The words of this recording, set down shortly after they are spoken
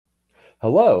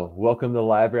Hello, welcome to the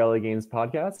Live Reality Games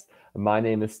podcast. My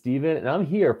name is Steven, and I'm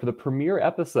here for the premiere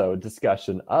episode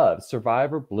discussion of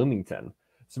Survivor Bloomington.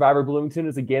 Survivor Bloomington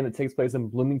is a game that takes place in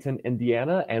Bloomington,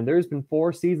 Indiana, and there's been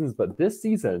 4 seasons, but this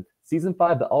season, season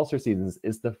 5, the All-Star Seasons,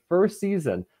 is the first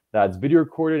season that's video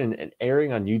recorded and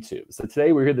airing on YouTube. So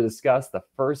today we're here to discuss the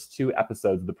first 2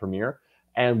 episodes of the premiere.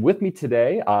 And with me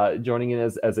today, joining in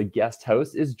as a guest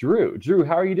host, is Drew. Drew,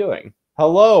 how are you doing?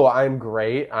 Hello, I'm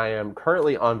great. I am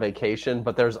currently on vacation,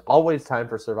 but there's always time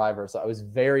for Survivor. So I was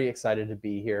very excited to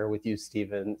be here with you,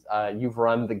 Steven. You've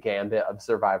run the gambit of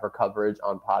Survivor coverage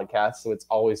on podcasts, so it's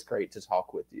always great to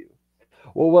talk with you.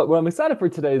 Well, what I'm excited for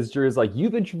today is, Drew, is like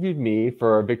you've interviewed me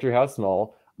for Victory House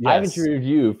Small. Yes. I've interviewed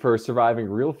you for Surviving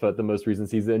Reelfoot, the most recent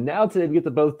season. And now today we get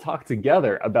to both talk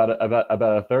together about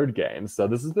a third game. So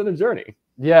this has been a journey.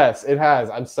 Yes, it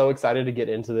has. I'm so excited to get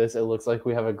into this. It looks like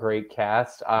we have a great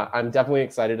cast. I'm definitely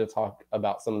excited to talk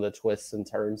about some of the twists and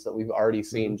turns that we've already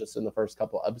seen just in the first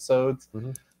couple episodes.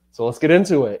 So let's get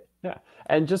into it. Yeah,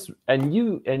 and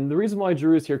the reason why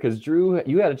Drew is here, because Drew,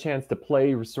 you had a chance to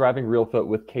play Surviving Reelfoot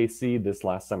with KC this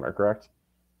last summer, correct?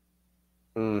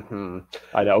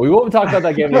 I know we won't talk about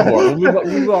that game anymore.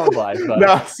 We won't live. But...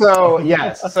 No, so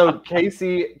yes, so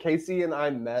Casey and I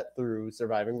met through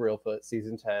Surviving Reelfoot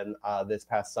season 10 this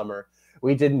past summer.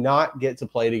 We did not get to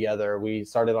play together. We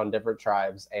started on different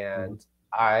tribes, and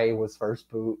I was first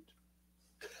boot.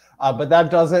 But that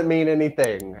doesn't mean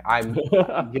anything.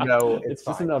 It's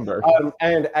just a number.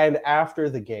 And after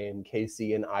the game,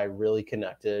 Casey and I really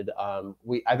connected.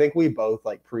 I think we both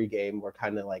like pre-game were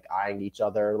kind of like eyeing each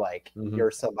other, like you're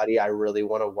somebody I really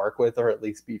want to work with or at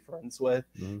least be friends with.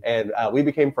 And we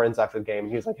became friends after the game.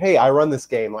 He was like, "Hey, I run this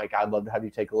game. Like, I'd love to have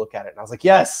you take a look at it." And I was like,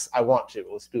 "Yes, I want to.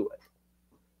 Let's do it."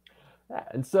 Yeah,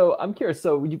 and so I'm curious.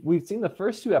 So we've seen the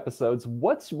first 2 episodes.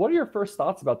 What are your first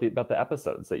thoughts about the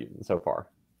episodes that you've so far?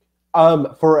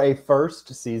 For a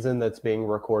first season that's being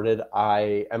recorded,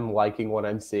 I am liking what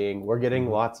I'm seeing. We're getting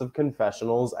lots of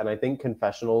confessionals, and I think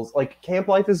confessionals, like camp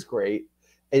life is great.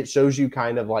 It shows you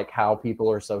kind of like how people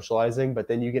are socializing, but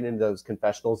then you get into those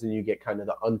confessionals and you get kind of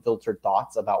the unfiltered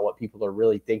thoughts about what people are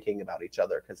really thinking about each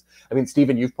other. Because, I mean,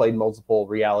 Steven, you've played multiple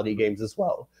reality games as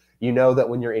well. You know that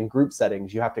when you're in group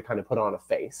settings, you have to kind of put on a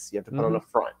face. You have to put on a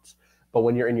front. But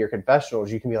when you're in your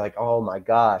confessionals, you can be like, "Oh my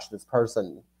gosh, this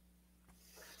person..."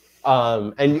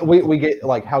 And we get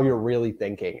like how you're really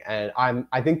thinking, and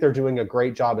I think they're doing a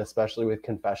great job, especially with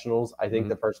confessionals. I think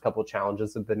the first couple of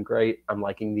challenges have been great. I'm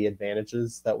liking the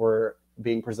advantages that we're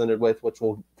being presented with, which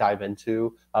we'll dive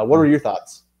into. What are your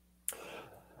thoughts?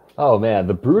 Oh man,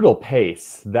 the brutal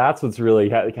pace—that's what's really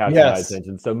catching my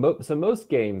attention. So most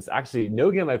games, actually, no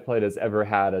game I've played has ever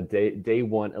had a day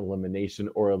 1 elimination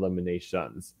or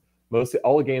eliminations.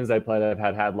 All the games I played, I've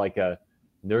had like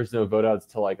there's no vote outs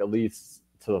till like at least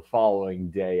to the following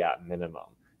day at minimum.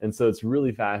 And so it's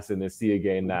really fascinating to see a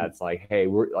game that's like, hey,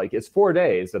 we're like, it's 4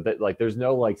 days, but like there's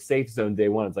no like safe zone day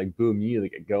 1. It's like boom, you need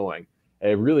to get going.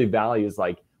 And it really values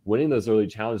like winning those early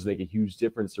challenges make a huge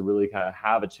difference to really kind of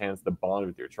have a chance to bond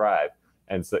with your tribe.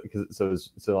 And so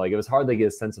like it was hard to get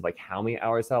a sense of like how many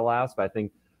hours that lasts, but I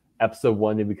think episode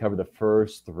 1 did we cover the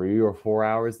first 3 or 4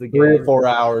 hours of the game? 3 or 4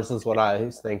 hours is what I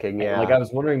was thinking. Yeah. Like I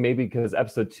was wondering maybe because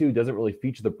episode 2 doesn't really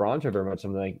feature the bronze very much.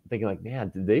 I'm like thinking like, man,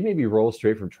 did they maybe roll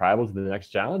straight from tribal to the next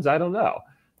challenge? I don't know.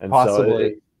 And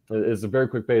possibly. So it's a very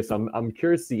quick pace. I'm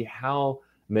curious to see how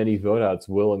many vote outs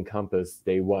will encompass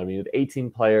day 1. I mean, with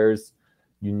 18 players,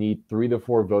 you need 3 to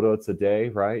 4 vote outs a day,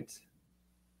 right?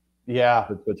 Yeah,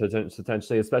 but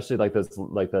potentially, especially like this,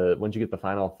 like once you get the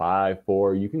final 5,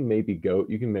 4, you can maybe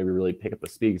really pick up the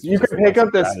speed. You can pick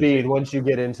up the speed once you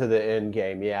get into the end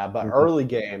game, yeah. But early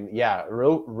game, yeah,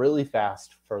 really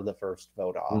fast for the first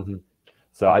vote off.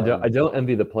 So I don't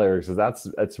envy the players because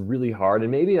that's really hard.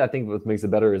 And maybe I think what makes it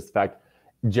better is the fact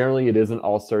generally it is an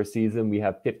all-star season. We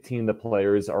have 15 of the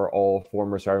players are all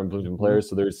former Survivor Bloomington players,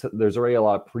 so there's already a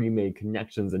lot of pre-made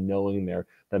connections and knowing there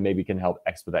that maybe can help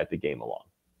expedite the game along.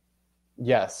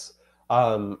 Yes.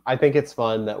 I think it's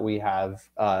fun that we have,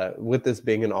 with this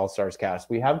being an All-Stars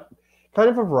cast, we have kind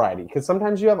of a variety because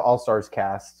sometimes you have All-Stars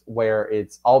casts where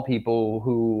it's all people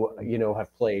who,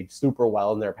 have played super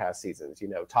well in their past seasons,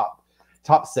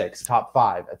 top 6, top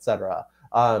 5, etc.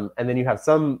 And then you have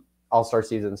some All-Star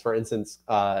seasons, for instance,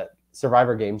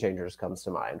 Survivor Game Changers comes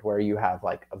to mind, where you have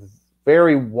like a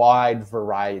very wide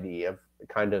variety of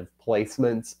kind of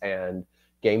placements and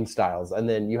game styles. And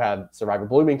then you have Survivor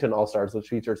Bloomington All-Stars, which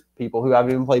features people who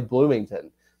haven't even played Bloomington.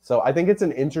 So I think it's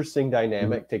an interesting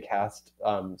dynamic to cast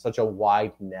such a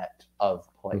wide net of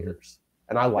players.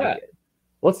 And I like it.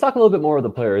 Let's talk a little bit more of the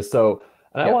players. So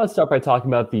I want to start by talking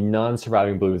about the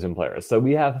non-surviving Bloomington players. So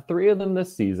we have 3 of them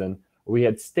this season. We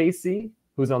had Stacy,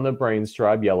 who's on the Brains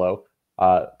Tribe, yellow.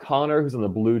 Connor, who's on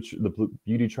the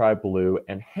Beauty Tribe, blue,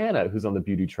 and Hannah, who's on the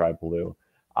Beauty Tribe, blue.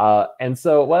 And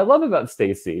so what I love about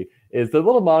Stacy is the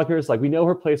little monikers, like we know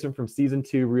her placement from season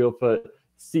 2 Real Foot,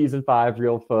 season 5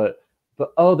 Real Foot,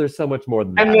 but there's so much more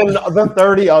than that. And then the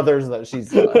 30 others that she's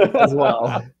done as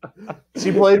well.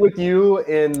 She played with you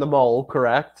in The Mole,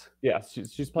 correct? Yes,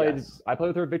 she's played. Yes. I played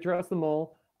with her at Victory House The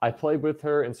Mole. I played with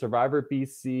her in Survivor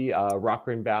BC,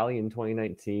 Rockburn Valley in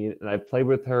 2019, and I played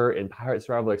with her in Pirate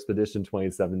Survival Expedition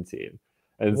 2017.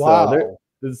 And wow.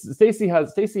 So Stacy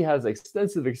has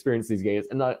extensive experience in these games,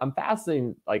 and I'm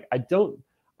fascinated. Like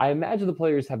I imagine the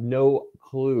players have no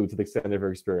clue to the extent of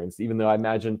her experience, even though I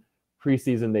imagine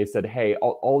preseason they said, hey,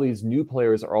 all these new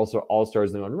players are also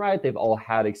all-stars in their own right. They've all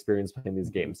had experience playing these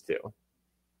games too.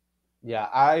 Yeah,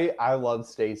 I love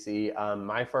Stacy.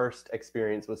 My first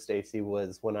experience with Stacy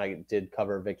was when I did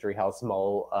cover Victory House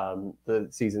Mole, the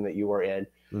season that you were in,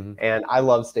 and I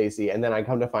love Stacy. And then I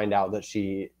come to find out that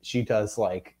she does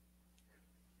like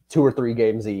 2 or 3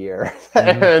 games a year,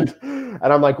 and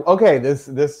I'm like, okay,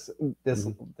 this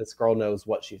girl knows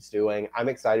what she's doing. I'm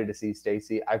excited to see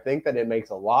Stacy. I think that it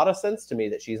makes a lot of sense to me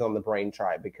that she's on the Brain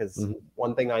Tribe, because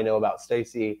one thing I know about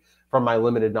Stacy from my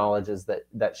limited knowledge is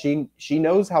that she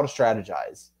knows how to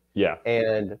strategize. Yeah,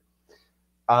 and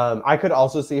I could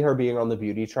also see her being on the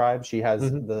Beauty Tribe. She has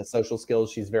the social skills.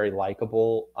 She's very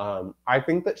likable. I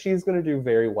think that she's going to do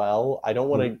very well. I don't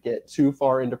want to get too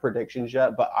far into predictions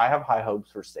yet, but I have high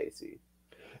hopes for Stacy.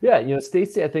 Yeah,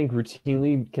 Stacy, I think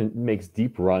routinely makes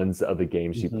deep runs of the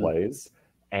game she plays.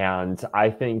 And I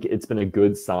think it's been a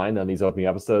good sign on these opening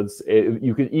episodes.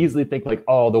 You could easily think like,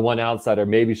 oh, the one outsider,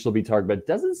 maybe she'll be targeted, but it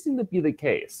doesn't seem to be the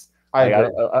case.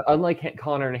 Unlike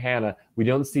Connor and Hannah, we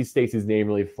don't see Stacy's name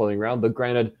really floating around. But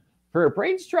granted, for a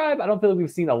Brains Tribe, I don't feel like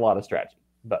we've seen a lot of strategy.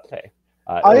 But hey,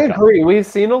 I agree. We've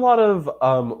seen a lot of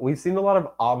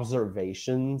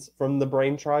observations from the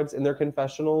Brain Tribes in their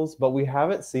confessionals, but we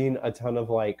haven't seen a ton of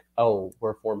like, oh,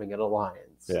 we're forming an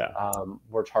alliance. Yeah.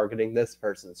 We're targeting this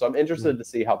person. So I'm interested to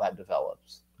see how that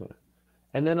develops.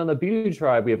 And then on the Beauty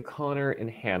Tribe, we have Connor and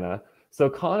Hannah. So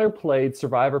Connor played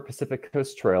Survivor Pacific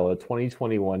Coast Trail, a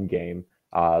 2021 game.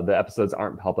 The episodes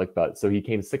aren't public, but so he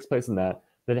came 6th place in that.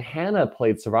 Then Hannah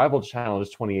played Survival Challenge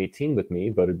 2018 with me,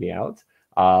 voted me out,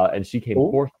 and she came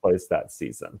 4th place that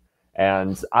season.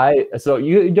 And so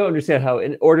you don't understand how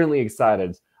inordinately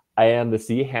excited I am to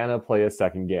see Hannah play a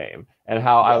second game, and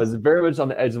how I was very much on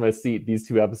the edge of my seat these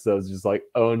 2 episodes, just like,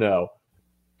 oh no,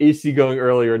 is she going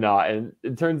early or not? And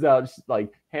it turns out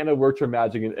like Hannah worked her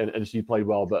magic and she played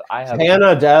well. But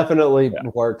Hannah definitely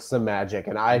worked some magic,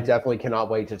 and I definitely cannot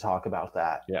wait to talk about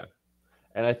that. Yeah,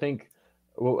 and I think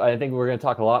we're going to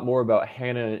talk a lot more about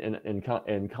Hannah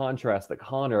in contrast to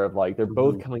Connor, of like they're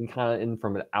both coming kind of in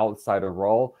from an outsider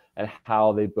role and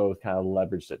how they both kind of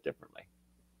leveraged it differently.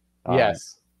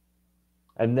 Yes.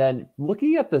 And then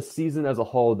looking at the season as a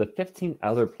whole, the 15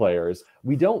 other players,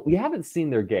 we haven't seen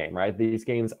their game, right? These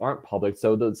games aren't public.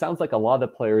 So it sounds like a lot of the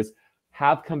players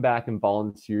have come back and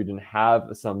volunteered and have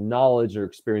some knowledge or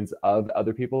experience of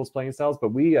other people's playing styles. But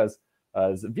we as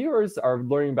viewers are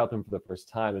learning about them for the first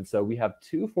time. And so we have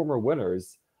 2 former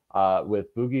winners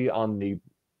with Boogie on the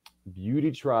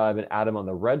Beauty Tribe and Adam on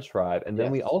the Red Tribe. And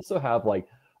then we also have like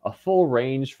a full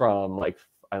range from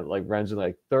ranging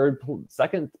like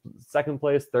second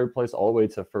place, 3rd place, all the way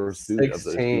to first 16. Of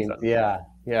the season.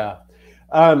 Yeah.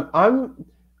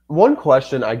 One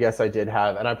question I guess I did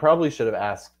have, and I probably should have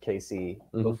asked Casey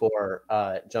before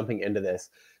jumping into this.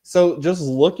 So just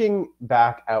looking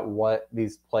back at what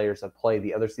these players have played,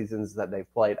 the other seasons that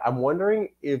they've played, I'm wondering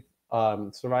if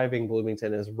Surviving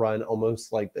Bloomington is run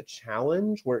almost like the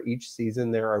challenge, where each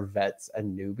season there are vets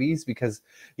and newbies, because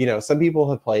some people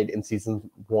have played in seasons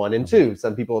 1 and 2,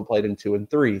 some people have played in 2 and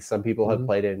 3, some people have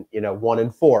played in 1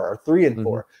 and 4 or 3 and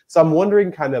 4. So I'm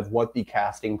wondering kind of what the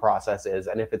casting process is,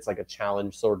 and if it's like a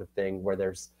challenge sort of thing where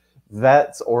there's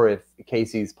vets, or if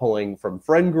Casey's pulling from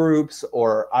friend groups,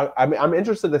 or I'm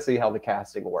interested to see how the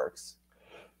casting works.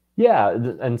 Yeah,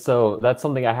 and so that's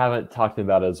something I haven't talked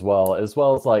about as well as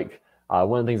like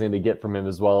one of the things I need to get from him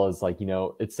as well is like,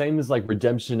 it seems like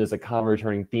redemption is a common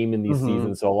returning theme in these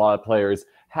seasons. So a lot of players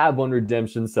have one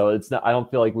redemption. So it's not, I don't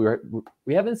feel like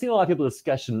we haven't seen a lot of people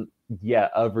discussion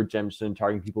yet of redemption,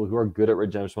 targeting people who are good at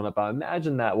redemption. But I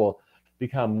imagine that will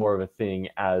become more of a thing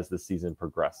as the season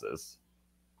progresses.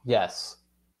 Yes.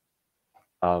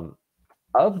 Of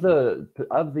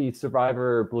the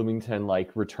Survivor Bloomington like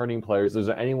returning players, is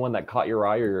there anyone that caught your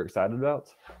eye or you're excited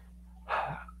about?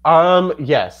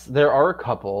 Yes, there are a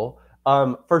couple.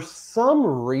 For some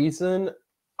reason,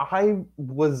 I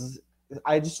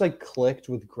just like clicked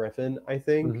with Griffin, I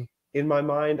think. in my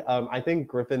mind. I think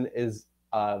Griffin is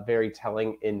very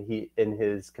telling in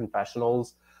his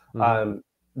confessionals. Mhm.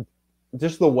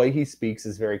 Just the way he speaks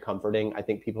is very comforting. I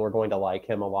think people are going to like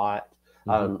him a lot.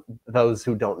 Mhm. Those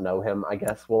who don't know him, I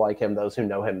guess, will like him. Those who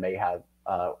know him may have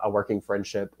a working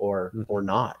friendship or Mhm.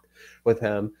 not with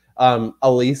him.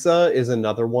 Elisa is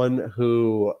another one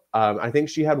who I think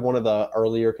she had one of the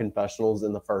earlier confessionals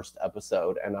in the first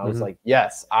episode, and I was Mhm. like,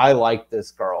 yes, I like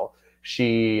this girl.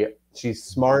 She's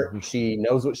smart. Mhm. She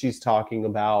knows what she's talking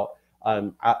about.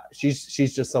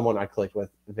 She's just someone I clicked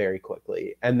with very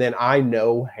quickly. And then I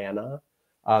know Hannah.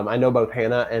 I know both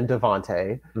Hannah and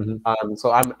Devonte. Mhm.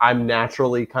 So I'm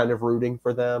naturally kind of rooting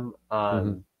for them.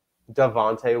 Mhm.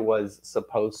 Devonte was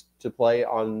supposed to play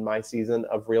on my season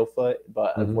of Real Foot,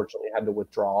 but Mhm. unfortunately had to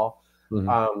withdraw.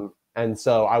 Mhm. And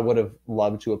so I would have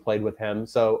loved to have played with him.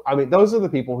 So I mean, those are the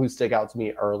people who stick out to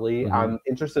me early. Mhm. I'm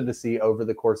interested to see over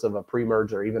the course of a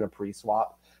pre-merge or even a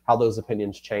pre-swap how those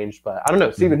opinions change. But I don't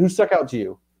know, Steven, Mhm. who stuck out to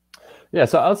you? Yeah,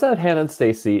 so outside Hannah and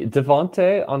Stacy,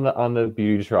 Devonte on the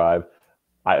Beauty Tribe,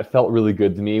 I felt really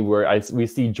good to me. Where we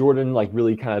see Jordan like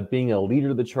really kind of being a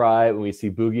leader of the tribe, and we see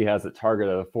Boogie has a target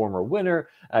of a former winner.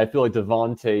 And I feel like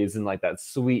Devonte is in like that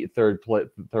sweet third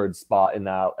spot in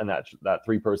that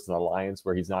 3-person alliance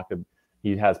where he's not good.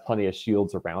 He has plenty of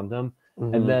shields around him.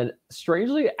 And Mm-hmm. then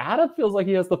strangely, Adam feels like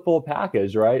he has the full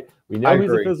package, right? We I know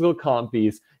he's a agree. physical comp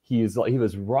beast. He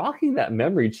was rocking that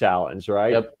memory challenge,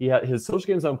 right? Yep. He had his social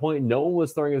games on point. No one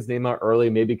was throwing his name out early,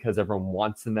 maybe because everyone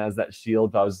wants him as that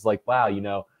shield. But I was just like,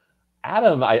 wow,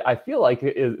 Adam, I feel like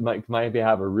it might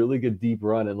have a really good deep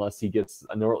run unless he gets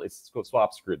a normally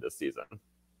swap screwed this season.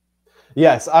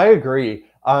 Yes, I agree.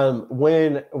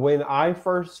 When I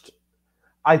first,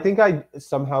 I think I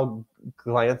somehow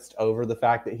glanced over the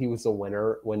fact that he was a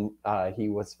winner when he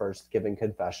was first giving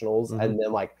confessionals, Mm-hmm. and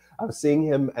then like I was seeing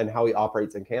him and how he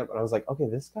operates in camp, and I was like, okay,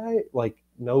 this guy like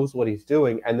knows what he's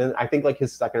doing. And then I think like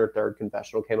his second or third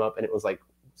confessional came up, and it was like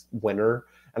winner,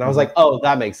 and I was Mm-hmm. like, oh,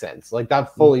 that makes sense. Like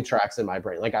that fully tracks in my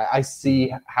brain. Like I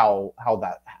see how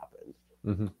that happened.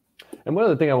 Mm-hmm. And one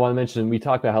other thing I want to mention, we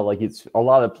talked about how like it's a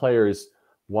lot of players,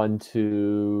 1,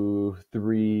 2,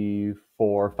 3,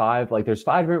 4, 5. Like there's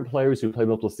 5 different players who play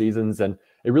multiple seasons, and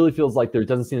it really feels like there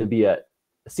doesn't seem to be a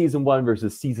season 1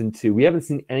 versus season 2. We haven't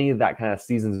seen any of that kind of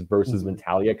seasons versus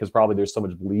mentality yet, because probably there's so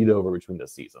much bleed over between the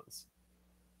seasons.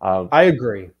 I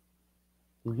agree.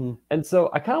 Mm-hmm. And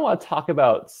so I kind of want to talk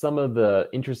about some of the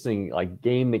interesting like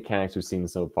game mechanics we've seen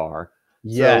so far. So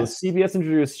Yes. CBS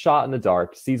introduced Shot in the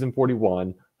Dark, season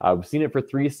 41. We've seen it for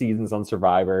 3 seasons on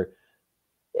Survivor.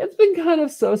 It's been kind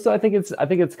of so. I think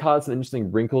it's caused some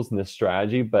interesting wrinkles in the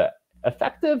strategy, but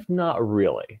effective, not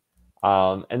really.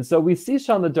 And so we see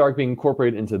Shot in the Dark being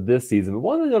incorporated into this season. But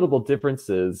one of the notable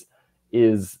differences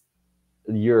is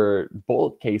your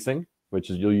bullet casing, which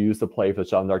is you'll use to play for the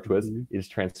Shot in the Dark twist, is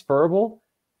transferable,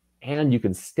 and you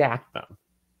can stack them.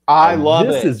 I And love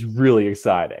this it. is really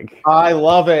exciting. I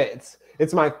love it.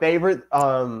 It's my favorite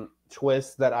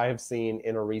twist that I have seen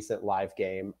in a recent live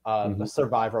game, a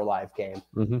Survivor live game.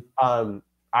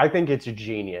 I think it's a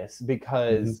genius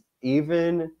because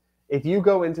even if you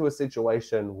go into a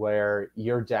situation where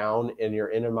you're down and you're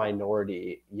in a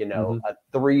minority, a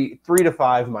 3 to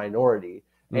 5 minority,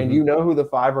 and you know who the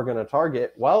 5 are going to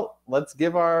target, well, let's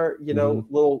give our,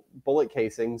 little bullet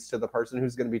casings to the person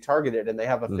who's going to be targeted, and they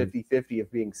have a 50-50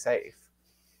 of being safe.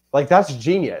 Like, that's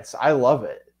genius. I love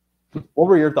it. What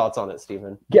were your thoughts on it,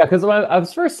 Steven? Yeah, because when I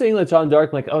was first seeing the John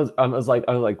Dark, like I was like,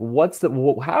 what's the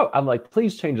how? I'm like,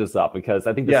 please change this up, because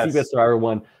I think the CBS Survivor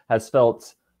one has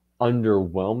felt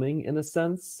underwhelming in a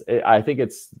sense. I think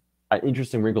it's an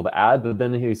interesting wrinkle to add, but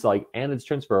then he's like, and it's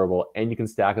transferable, and you can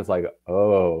stack. It's like,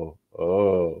 oh,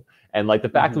 and like the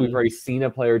fact that we've already seen a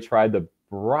player try to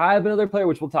bribe another player,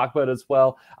 which we'll talk about as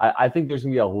well. I think there's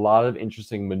gonna be a lot of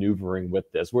interesting maneuvering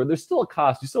with this, where there's still a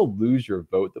cost. You still lose your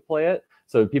vote to play it.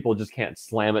 So people just can't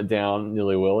slam it down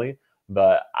nilly-willy.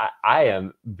 But I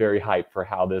am very hyped for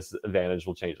how this advantage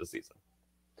will change the season.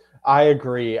 I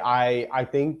agree. I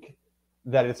think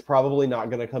that it's probably not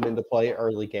going to come into play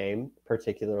early game,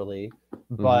 particularly.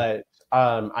 But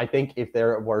I think if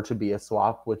there were to be a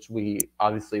swap, which we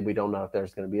don't know if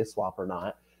there's going to be a swap or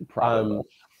not.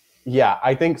 Yeah,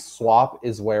 I think swap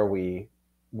is where we're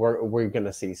going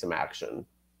to see some action.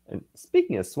 And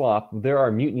speaking of swap, there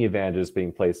are mutiny advantages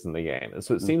being placed in the game. And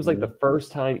so it seems like the first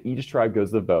time each tribe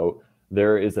goes to vote,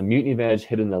 there is a mutiny advantage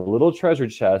hidden in a little treasure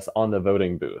chest on the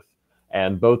voting booth.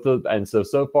 And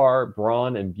so far,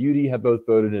 Braun and Beauty have both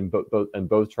voted, and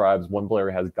both tribes, one player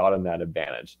has gotten that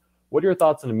advantage. What are your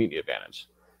thoughts on a mutiny advantage?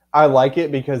 I like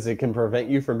it because it can prevent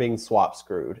you from being swap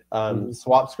screwed.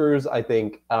 Swap screws, I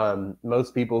think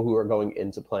most people who are going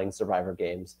into playing Survivor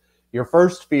games, your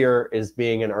first fear is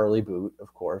being an early boot,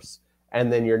 of course.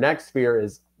 And then your next fear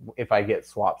is if I get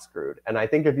swap screwed. And I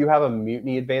think if you have a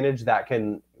mutiny advantage, that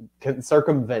can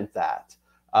circumvent that.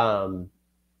 I'm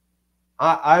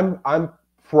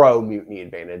pro mutiny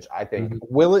advantage, I think.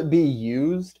 Will it be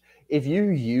used? If you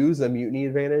use a mutiny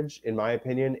advantage, in my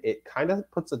opinion, it kind of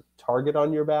puts a target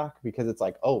on your back because it's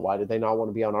like, oh, why did they not want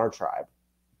to be on our tribe?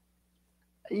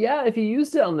 Yeah, if you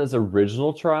used it on this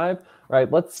original tribe, right?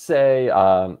 Let's say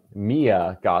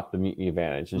Mia got the mutiny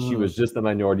advantage and she was just the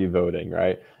minority voting,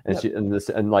 right? And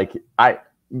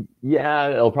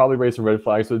it'll probably raise some red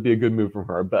flags, so it'd be a good move from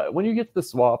her. But when you get to the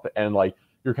swap and like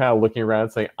you're kind of looking around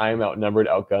saying, I'm outnumbered,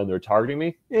 outgunned, they're targeting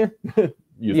me.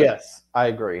 Yes, I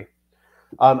agree.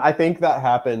 I think that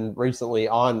happened recently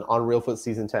on Reelfoot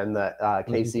season 10 that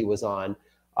Casey was on.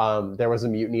 There was a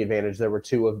mutiny advantage. There were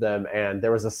two of them, and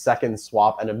there was a second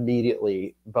swap, and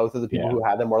immediately both of the people who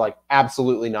had them were like,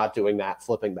 absolutely not doing that,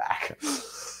 flipping back.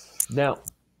 Now,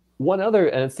 one other,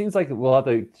 and it seems like we'll have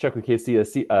to check with Casey,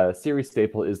 a series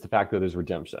staple is the fact that there's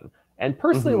redemption. And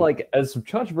personally, like as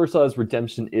controversial as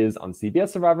redemption is on CBS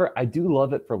Survivor, I do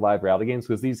love it for live reality games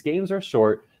because these games are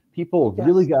short. People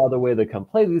really go out of their way to come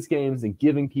play these games, and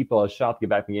giving people a shot to get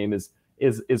back in the game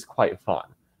is quite fun.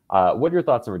 What are your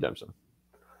thoughts on redemption?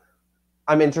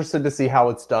 I'm interested to see how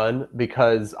it's done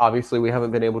because obviously we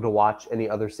haven't been able to watch any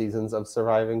other seasons of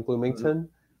Surviving Bloomington.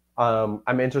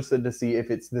 I'm interested to see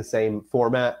if it's the same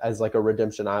format as like a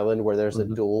Redemption Island where there's a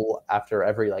duel after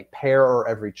every like pair or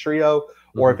every trio,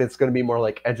 or if it's going to be more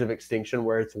like Edge of Extinction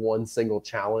where it's one single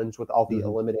challenge with all the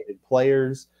eliminated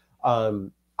players.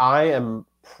 I am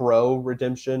pro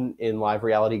redemption in live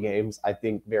reality games. I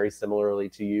think very similarly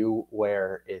to you,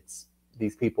 where it's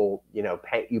these people,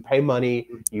 you pay money,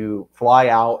 you fly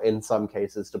out in some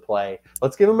cases to play.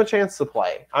 Let's give them a chance to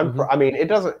play. I mean, it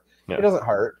doesn't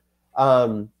hurt.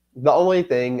 The only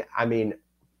thing, I mean,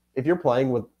 if you're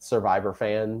playing with Survivor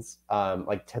fans,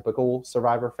 like typical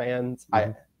Survivor fans,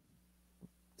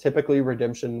 typically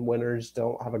redemption winners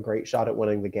don't have a great shot at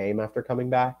winning the game after coming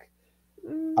back.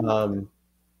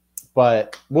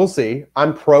 But we'll see.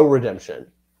 I'm pro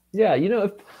redemption. Yeah,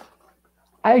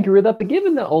 I agree with that. But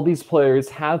given that all these players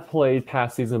have played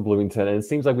past season in Bloomington, and it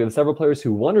seems like we have several players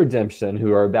who won redemption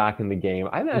who are back in the game,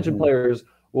 I imagine players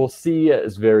will see it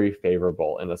as very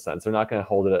favorable in a sense. They're not going to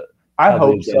hold it. I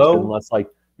hope so. Unless like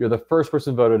you're the first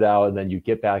person voted out and then you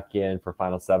get back in for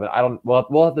Final 7.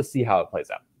 We'll have to see how it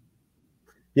plays out.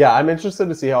 Yeah, I'm interested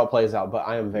to see how it plays out, but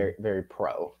I am very, very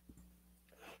pro.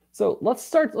 So let's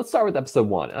start with episode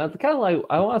 1. I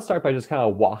want to start by just kind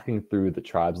of walking through the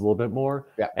tribes a little bit more.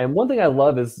 Yeah. And one thing I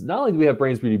love is not only do we have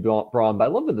Brains, Beauty, Brawn, but I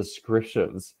love the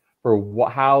descriptions for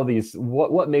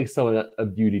what makes someone a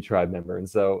beauty tribe member. And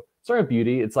so starting with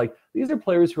beauty, it's like these are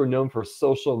players who are known for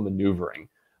social maneuvering,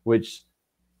 which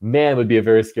man would be a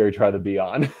very scary tribe to be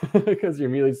on because you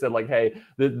immediately said like, hey,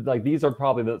 these are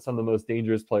probably some of the most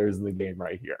dangerous players in the game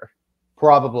right here.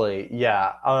 Probably,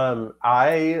 yeah.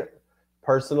 I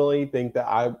personally think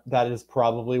that is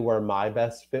probably where my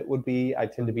best fit would be. I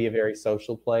tend to be a very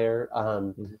social player.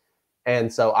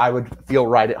 And so I would feel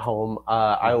right at home.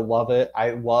 I love it.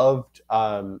 I loved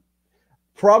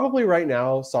probably right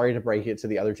now, sorry to break it to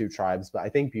the other two tribes, but I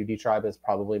think Beauty Tribe is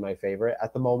probably my favorite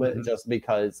at the moment, just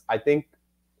because I think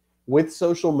with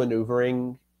social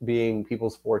maneuvering being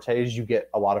people's fortes, you get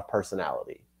a lot of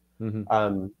personality.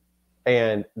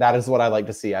 And that is what I like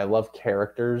to see. I love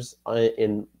characters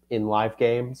in live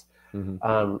games.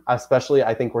 Especially,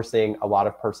 I think we're seeing a lot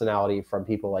of personality from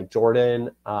people like Jordan.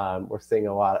 We're seeing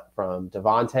a lot from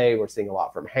Devontae. We're seeing a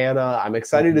lot from Hannah. I'm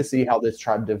excited to see how this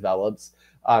tribe develops.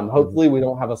 Hopefully we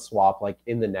don't have a swap like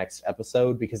in the next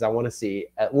episode because I want to see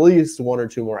at least 1 or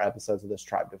 2 more episodes of this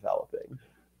tribe developing.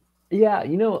 Yeah,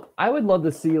 I would love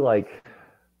to see like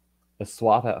a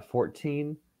swap at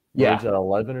 14. Merge at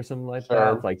 11 or something like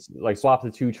that. Like swap the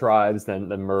 2 tribes, then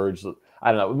merge.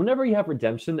 I don't know. Whenever you have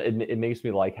redemption, it makes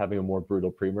me like having a more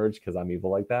brutal pre-merge because I'm evil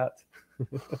like that.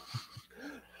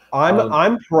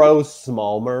 I'm pro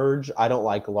small merge. I don't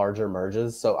like larger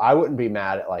merges, so I wouldn't be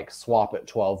mad at like swap at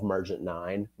 12, merge at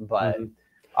 9. But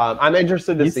I'm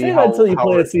interested to see how until you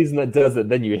play a season that does it,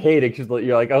 then you hate it because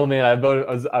you're like, oh man, I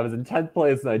was in 10th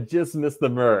place and I just missed the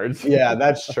merge. Yeah,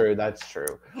 that's true. That's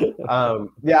true.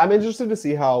 Yeah, I'm interested to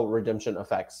see how redemption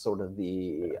affects sort of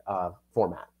the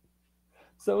format.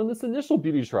 So in this initial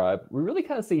beauty tribe, we really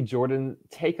kind of see Jordan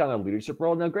take on a leadership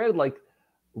role. Now, granted, like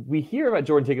we hear about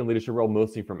Jordan taking a leadership role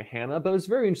mostly from Hannah, but it's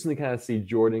very interesting to kind of see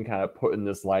Jordan kind of put in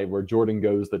this light where Jordan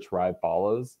goes, the tribe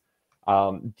follows.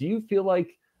 Do you feel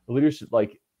like leadership,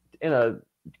 like in a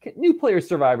new player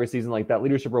survivor season like that,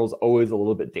 leadership role is always a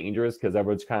little bit dangerous because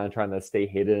everyone's kind of trying to stay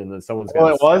hidden and then someone's going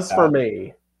to. Well, it was for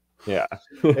me. Yeah.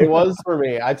 It was for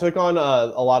me. I took on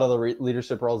a lot of the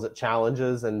leadership roles at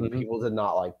challenges, and people did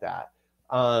not like that.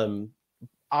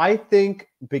 I think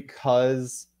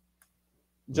because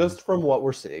just from what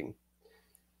we're seeing,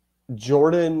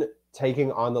 Jordan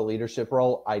taking on the leadership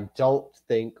role, I don't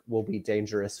think will be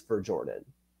dangerous for Jordan.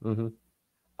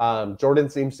 Jordan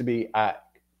seems to be at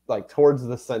towards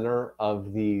the center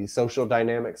of the social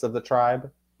dynamics of the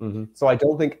tribe. So I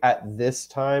don't think at this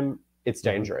time it's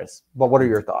dangerous. But what are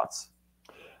your thoughts?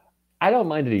 I don't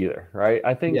mind it either, right?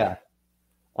 I think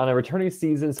on a returning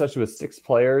season, especially with 6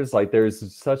 players, like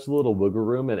there's such little wiggle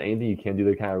room, and anything you can do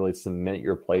to kind of really cement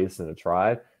your place in a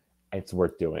tribe, it's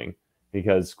worth doing.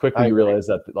 Because quickly you realize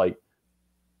that like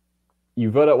you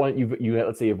vote at one,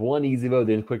 let's say you have one easy vote,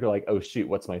 then quicker like, oh shoot,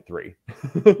 what's my 3?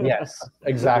 Yes,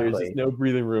 exactly. There's just no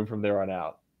breathing room from there on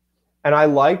out. And I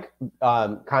like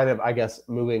kind of, I guess,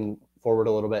 moving forward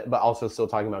a little bit, but also still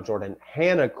talking about Jordan.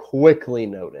 Hannah quickly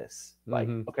noticed, like,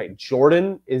 okay,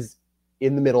 Jordan is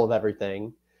in the middle of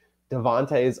everything.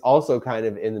 Devontae is also kind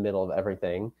of in the middle of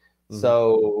everything.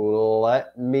 So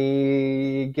let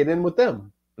me get in with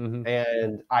them.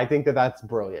 And I think that that's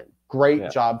brilliant.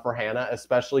 Great job for Hannah,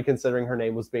 especially considering her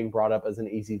name was being brought up as an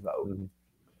easy vote.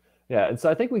 Yeah, and so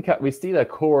I think we see that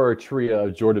core trio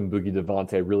of Jordan, Boogie,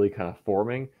 Devontae really kind of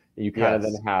forming. You kind of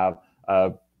then have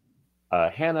a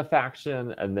Hannah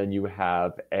faction, and then you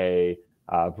have a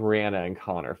Brianna and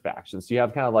Connor faction. So you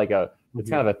have kind of like it's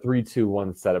kind of a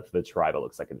 3-2-1 setup for the tribe, it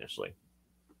looks like initially.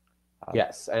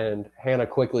 Yes, and Hannah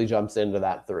quickly jumps into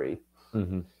that 3.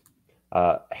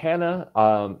 Hannah,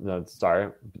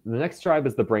 the next tribe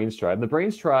is the Brains tribe. The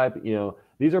Brains tribe,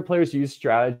 these are players who use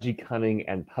strategy, cunning,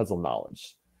 and puzzle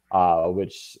knowledge,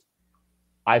 which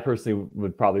I personally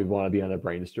would probably want to be on the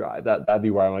Brains tribe. That'd be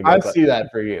where I want to go. I see that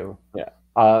for you. Yeah.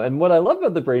 And what I love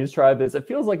about the Brains tribe is it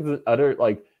feels like it's an utter,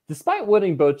 like, despite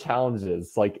winning both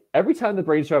challenges, like every time the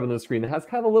Brains tribe on the screen, it has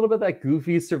kind of a little bit of that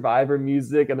goofy survivor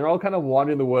music, and they're all kind of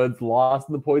wandering the woods, lost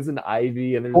in the poison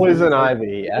ivy. And poison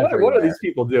ivy. What are these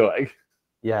people doing?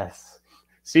 Yes.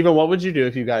 Stephen, what would you do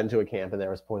if you got into a camp and there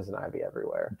was poison ivy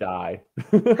everywhere? Die.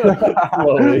 I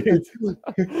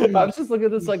was just looking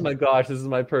at this like, my gosh, this is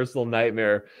my personal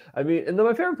nightmare. I mean, and then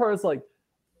my favorite part is like,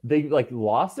 they like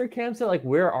lost their campsite. Like,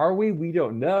 where are we? We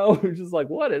don't know. We're just like,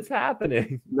 what is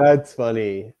happening? That's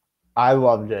funny. I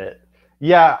loved it.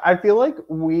 Yeah, I feel like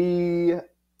we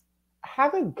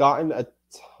haven't gotten a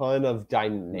ton of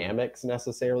dynamics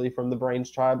necessarily from the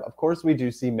Brains tribe. Of course, we do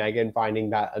see Megan finding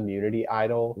that immunity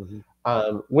idol,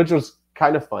 which was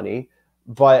kind of funny,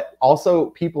 but also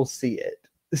people see it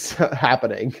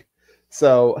happening.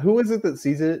 So who is it that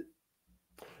sees it?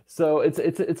 So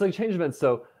it's like change events.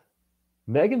 So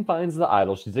Megan finds the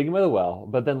idol. She's digging by the well,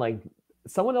 but then like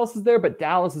someone else is there, but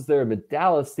Dallas is there, but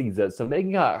Dallas sees it. So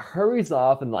Megan hurries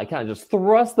off and like kind of just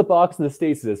thrusts the box into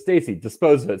Stacy. Stacy,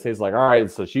 dispose of it. Stacy's like, all right.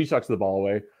 So she chucks the ball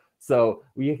away. So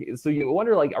you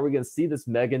wonder, like, are we going to see this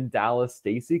Megan, Dallas,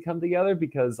 Stacy come together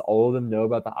because all of them know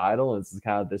about the idol and this is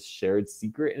kind of this shared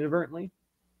secret inadvertently?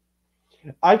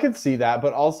 I could see that,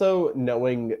 but also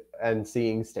knowing and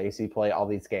seeing Stacy play all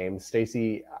these games,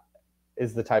 Stacy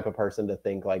is the type of person to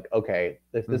think like, okay,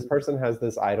 if this person has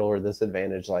this idol or this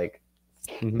advantage, like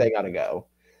they got to go.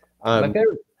 My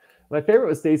favorite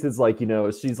with Stacy is like,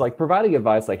 she's like providing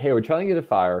advice like, hey, we're trying to get a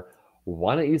fire.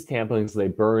 Why not use Tampling so they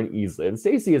burn easily? And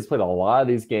Stacy has played a lot of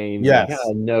these games. Yes. And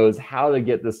kind of knows how to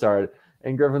get this started.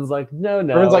 And Griffin's like, no.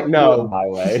 Griffin's like, no. My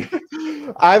way.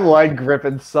 I like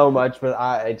Griffin so much, but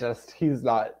he's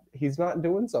not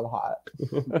doing so hot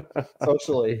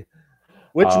socially.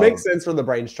 Which makes sense for the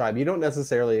Brains tribe. You don't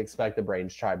necessarily expect the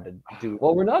Brains tribe to do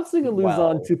well. We're not seeing a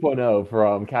Luzon 2.0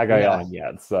 from Cagayan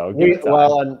yet, so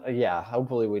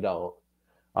hopefully we don't.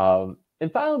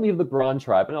 And finally, we have the Brawn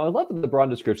tribe. And I love the Brawn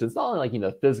description. It's not only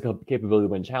like physical capability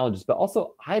to win challenges, but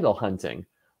also idol hunting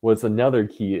was another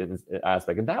key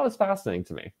aspect, and that was fascinating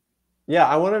to me. Yeah,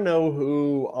 I want to know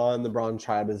who on the Brawn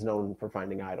tribe is known for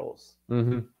finding idols.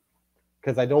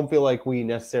 Because I don't feel like we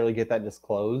necessarily get that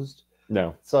disclosed.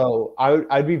 No. So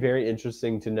I'd be very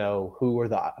interesting to know who are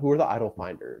the idol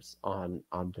finders on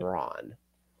Brawn.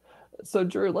 So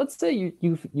Drew, let's say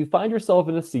you find yourself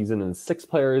in a season in 6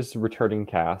 players returning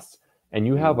cast, and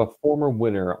you have a former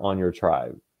winner on your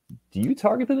tribe. Do you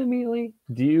target them immediately?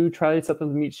 Do you try to set them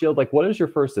to meet shield? Like, what is your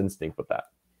first instinct with that?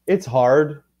 It's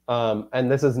hard,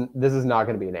 and this is not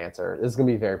going to be an answer. This is going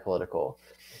to be very political.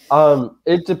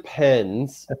 It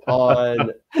depends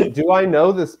on do I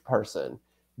know this person?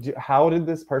 how did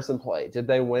this person play? Did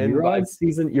they win? You're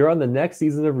on the next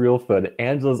season of Real Foot.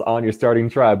 Angela's on your starting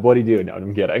tribe. What do you do? No,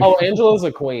 I'm kidding. Oh, Angela's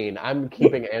a queen. I'm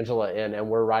keeping Angela in, and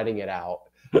we're writing it out.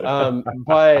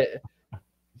 But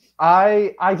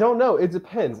I don't know. It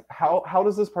depends. How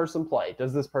does this person play?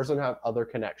 Does this person have other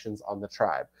connections on the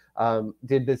tribe?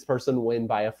 Did this person win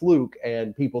by a fluke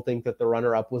and people think that the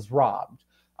runner-up was robbed?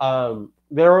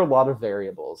 There are a lot of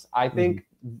variables. I think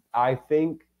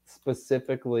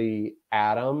specifically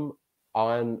Adam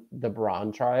on the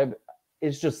Braun tribe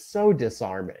is just so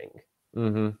disarming.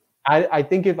 Mm-hmm. I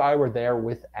think if I were there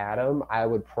with Adam, I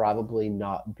would probably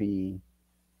not be.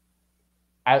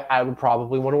 I would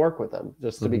probably want to work with him,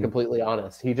 just to be completely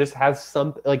honest. He just has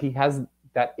something, like he has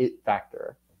that it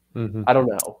factor. Mm-hmm. I don't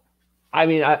know. I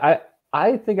mean,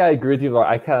 I think I agree with you.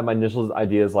 I kind of, my initial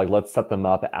idea is like, let's set them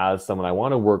up as someone I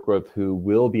want to work with who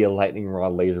will be a lightning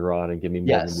rod later on and give me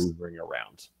more maneuvering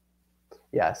around.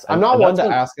 Yes. I'm not one to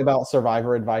ask about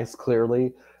Survivor advice,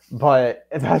 clearly, but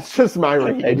that's just my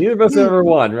read. Hey, neither of us ever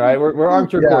won, right? We're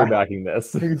armchair quarterbacking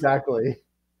this. Exactly.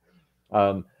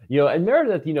 And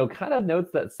Meredith, kind of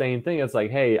notes that same thing. It's like,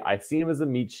 hey, I see him as a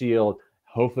meat shield.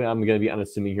 Hopefully I'm going to be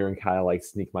unassuming here and kind of like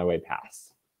sneak my way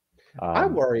past. I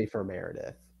worry for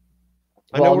Meredith.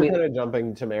 I know we're kind of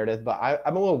jumping to Meredith, but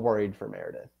I'm a little worried for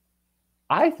Meredith.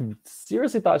 I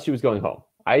seriously thought she was going home.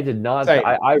 I did not.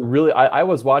 I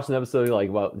was watching the episode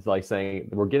like saying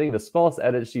we're getting this false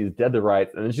edit. She's dead to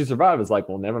rights, and then she survived. It's like,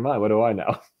 well, never mind. What do I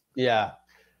know? Yeah.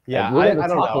 We're going to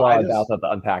talk a lot about that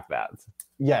to unpack that.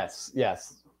 Yes.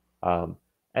 And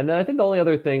then I think the only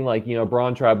other thing,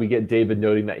 Braun Tribe, we get David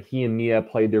noting that he and Mia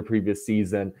played their previous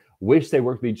season, wish they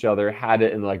worked with each other, had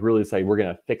it, and really say we're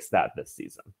going to fix that this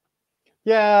season.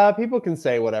 Yeah, people can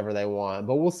say whatever they want,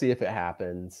 but we'll see if it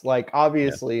happens.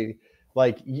 Obviously,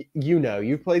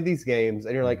 you've played these games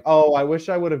and you're like, oh, I wish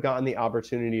I would have gotten the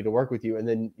opportunity to work with you. And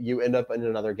then you end up in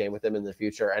another game with them in the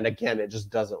future. And again, it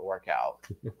just doesn't work out.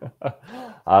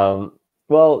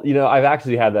 Well, I've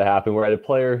actually had that happen where I had a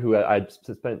player who I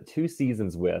spent 2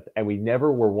 seasons with, and we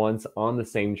never were once on the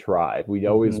same tribe. We'd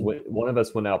always one of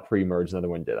us went out pre-merge, another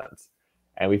one didn't.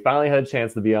 And we finally had a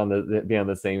chance to be on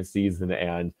the same season,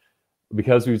 and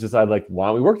because we decided, why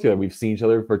don't we work together? We've seen each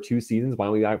other for 2 seasons. Why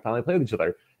don't we finally play with each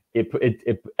other?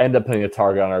 It ended up putting a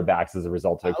target on our backs as a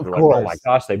result of it. We're like, oh my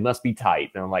gosh, they must be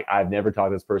tight. And I'm like, I've never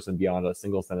talked to this person beyond a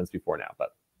single sentence before now. But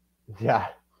yeah,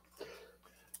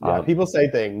 people say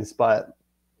things, but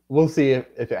we'll see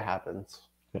if it happens.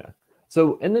 Yeah.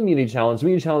 So in the Immunity Challenge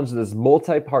is this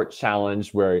multi-part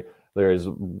challenge where there's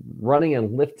running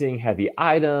and lifting heavy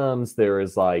items. There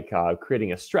is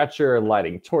creating a stretcher,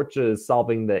 lighting torches,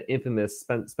 solving the infamous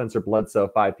Spencer Bledsoe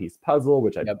 5-piece puzzle,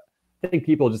 which I think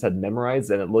people just had memorized,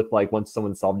 and it looked like once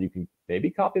someone solved, you can maybe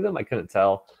copy them. I couldn't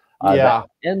tell. That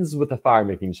ends with the fire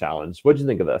making challenge. What did you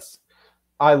think of this?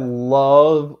 I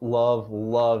love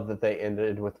that they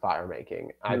ended with fire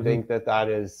making. I think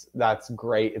that's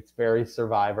great. It's very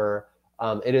Survivor.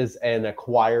 It is an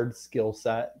acquired skill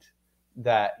set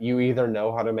that you either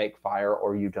know how to make fire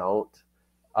or you don't.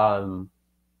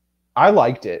 I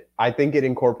liked it. I think it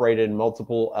incorporated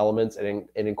multiple elements. It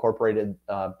incorporated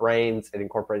brains. It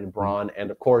incorporated brawn.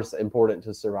 And of course, important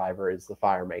to Survivor is the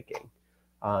fire making.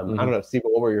 I don't know, Steve,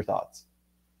 what were your thoughts?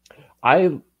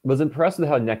 I was impressed with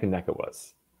how neck and neck it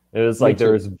was. It was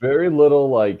there was very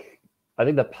little I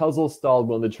think the puzzle stalled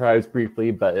one of the tribes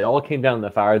briefly, but it all came down to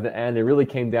the fire at the end. It really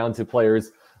came down to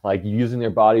players using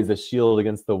their bodies as shield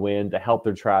against the wind to help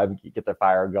their tribe get their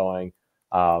fire going.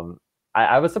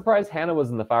 I was surprised Hannah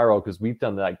was in the fire role because we've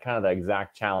done that kind of the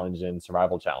exact challenge and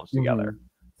survival challenge together.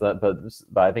 So,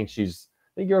 but I think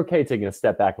you're okay taking a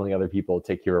step back when the other people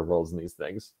take hero roles in these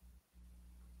things.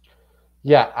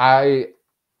 Yeah,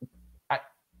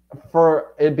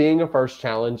 for it being a first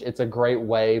challenge, it's a great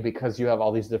way because you have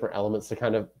all these different elements to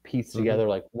kind of piece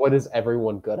together, what is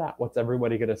everyone good at? What's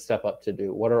everybody going to step up to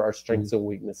do? What are our strengths and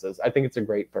weaknesses? I think it's a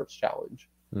great first challenge.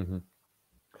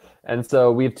 And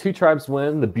so we have 2 tribes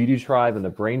win, the Beauty Tribe and the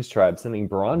Brains Tribe, sending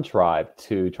Braun Tribe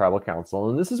to Tribal Council.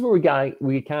 And this is where I think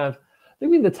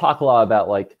we need to talk a lot about,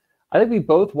 I think we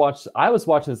both I was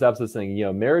watching this episode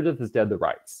saying, Meredith is dead to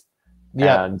rights.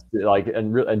 Yeah. And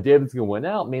David's going to win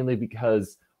out mainly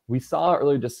because we saw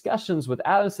earlier discussions with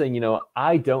Adam saying,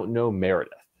 I don't know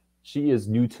Meredith. She is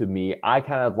new to me. I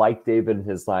kind of like David and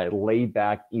his laid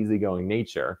back, easygoing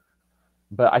nature.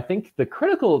 But I think the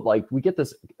critical, we get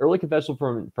this early confessional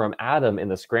from Adam in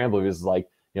the scramble. He was I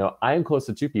am close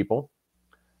to 2 people.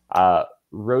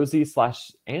 Rosie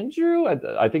 / Andrew.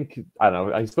 I think, I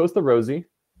don't know. He's close to Rosie.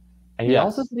 And he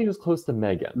also said he was close to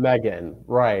Megan. Megan,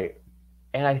 right.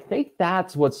 And I think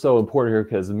that's what's so important here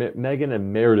because Megan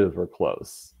and Meredith were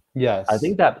close. Yes. I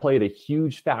think that played a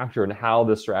huge factor in how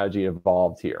the strategy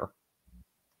evolved here.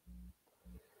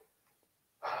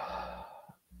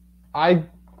 I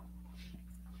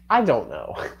don't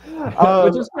know.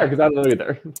 Which is fair, because I don't know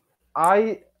either.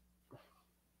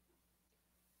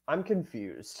 I'm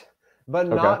confused, but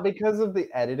not because of the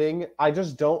editing. I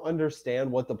just don't understand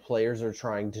what the players are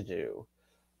trying to do.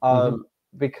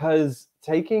 Because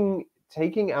taking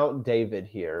out David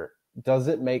here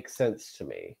doesn't make sense to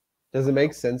me. Does it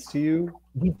make sense to you?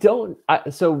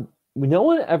 So no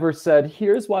one ever said,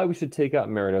 here's why we should take out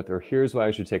Meredith or here's why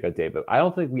we should take out David. I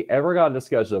don't think we ever got a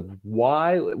discussion of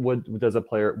why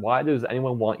does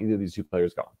anyone want either of these two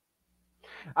players gone?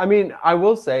 I mean, I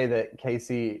will say that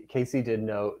Casey did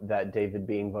note that David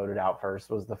being voted out first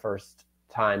was the first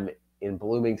time in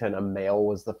Bloomington a male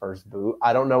was the first boot.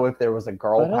 I don't know if there was a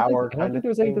girl power kind of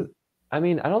thing. I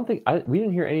don't think we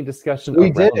didn't hear any discussion.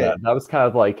 We did that. That was kind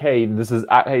of like, hey, this is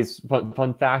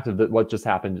fun fact of what just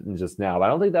happened just now. I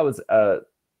don't think that was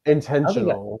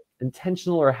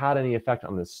intentional or had any effect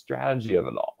on the strategy of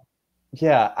it all.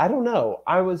 Yeah, I don't know.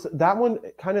 That one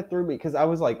kind of threw me because I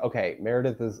was like, okay,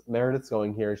 Meredith's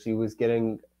going here. She was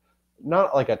getting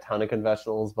not like a ton of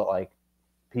confessionals, but like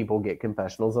people get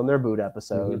confessionals on their boot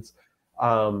episodes.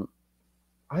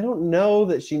 I don't know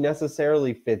that she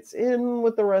necessarily fits in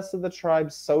with the rest of the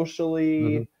tribe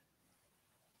socially.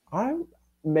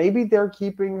 Maybe they're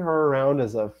keeping her around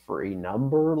as a free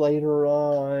number later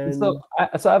on. So I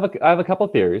have a couple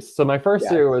of theories. So my first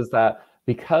theory was that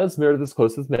because Meredith is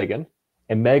close with Megan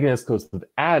and Megan is close with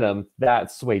Adam,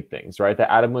 that swayed things, right? That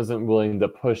Adam wasn't willing to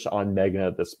push on Megan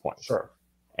at this point. Sure.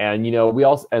 And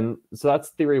so that's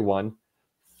theory one.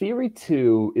 Theory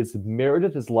two is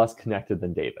Meredith is less connected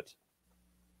than David.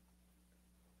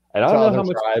 And I don't know how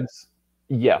much tribes.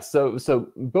 Yes. So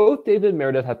both David and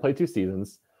Meredith had played 2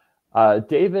 seasons.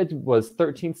 David was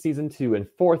 13th season 2 and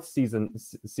 4th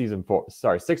season 4.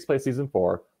 Sorry, 6th place season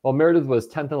 4. While Meredith was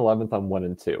 10th and 11th on 1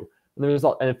 and 2. And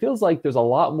it feels like there's a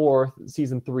lot more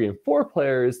season 3 and 4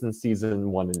 players than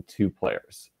season 1 and 2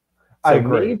 players. So I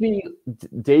agree. Maybe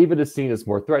David is seen as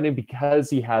more threatening because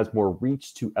he has more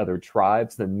reach to other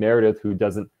tribes than Meredith, who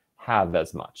doesn't have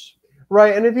as much.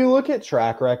 Right, and if you look at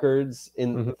track records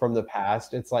from the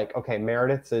past, it's like, okay,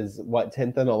 Meredith is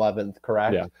 10th and 11th,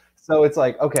 correct? Yeah. So it's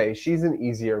like, okay, she's an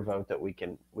easier vote that we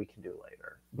can do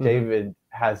later. David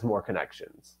has more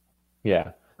connections.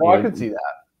 Yeah. So I could see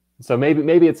that. So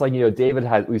maybe it's like,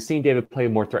 we've seen David play a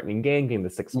more threatening game, getting the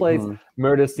 6th place.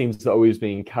 Meredith seems to always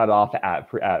being cut off at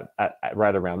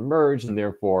right around merge, and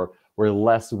therefore we're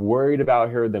less worried about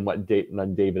her than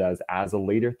David as a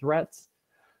later threat.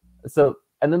 So.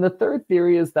 And then the third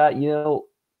theory is that,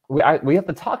 we have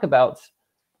to talk about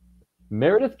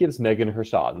Meredith gives Megan her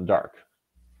shot in the dark.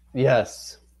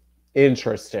 Yes.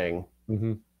 Interesting.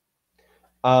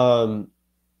 I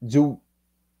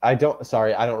don't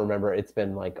remember. It's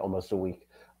been like almost a week.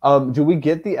 Do we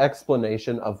get the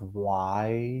explanation of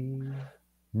why?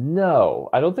 No,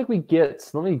 I don't think we get.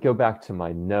 Let me go back to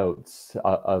my notes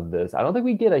of this. I don't think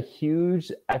we get a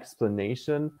huge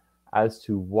explanation as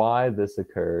to why this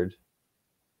occurred.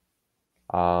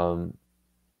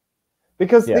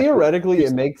 Because theoretically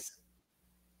it makes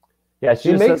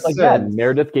she just says like that.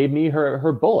 Meredith gave me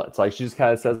her bullets. Like she just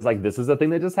kind of says like this is a thing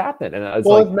that just happened. And I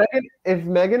was if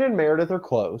Megan and Meredith are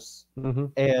close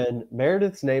and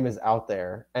Meredith's name is out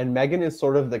there and Megan is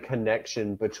sort of the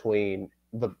connection between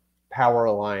the Power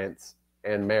Alliance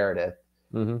and Meredith.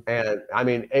 And I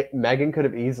mean, Megan could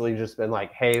have easily just been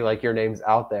like, hey, like your name's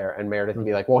out there, and Meredith would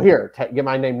be like, well, here, get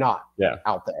my name not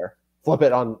out there. Flip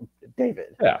it on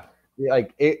David. Yeah.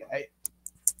 Like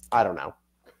I don't know.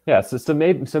 Yeah. So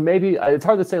maybe it's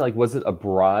hard to say, like, was it a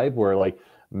bribe where like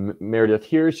Meredith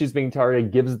here, she's being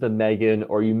targeted, gives it to Megan,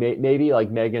 or maybe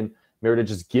like Meredith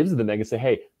just gives it to Megan, say,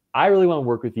 hey, I really want to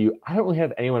work with you. I don't really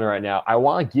have anyone right now. I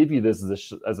want to give you this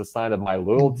as a sign of my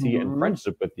loyalty and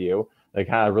friendship with you. Like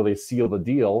kind of really seal the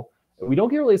deal. We don't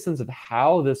get really a sense of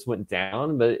how this went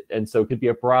down, and so it could be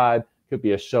a bribe. Could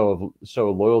be a show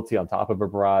of loyalty on top of a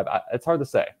bribe. It's hard to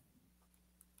say.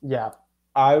 Yeah,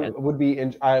 I'm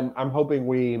hoping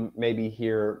we maybe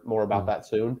hear more about that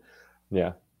soon.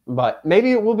 Yeah, but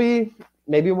maybe it won't mean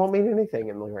anything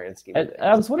in the grand scheme. And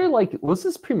I was wondering, like, was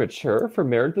this premature for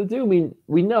Meredith to do? I mean,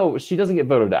 we know she doesn't get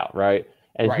voted out, right?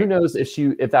 And who knows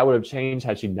if that would have changed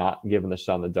had she not given the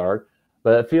shot in the dark.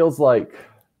 But it feels like,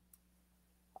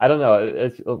 I don't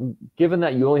know. Given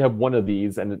that you only have one of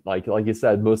these, and like you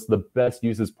said, most of the best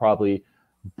use is probably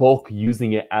bulk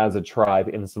using it as a tribe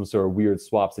in some sort of weird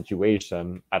swap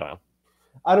situation. I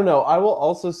don't know. I will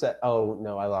also say, oh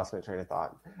no, I lost my train of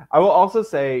thought. I will also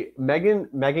say Megan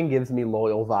gives me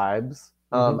loyal vibes.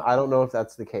 I don't know if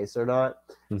that's the case or not.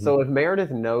 So if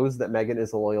Meredith knows that Megan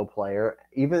is a loyal player,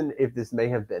 even if this may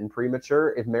have been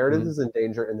premature, if Meredith is in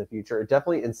danger in the future, it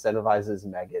definitely incentivizes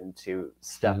Megan to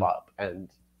step up and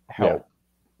help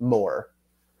more.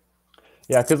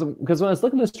 Yeah, because when I was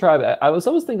looking at this tribe, I was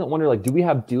always wondering, like, do we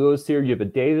have duos here? You have a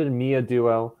David and Mia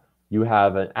duo. You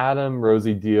have an Adam,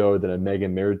 Rosie duo, then a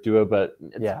Megan Meredith duo. But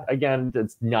again,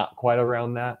 it's not quite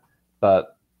around that.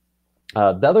 But the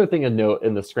other thing to note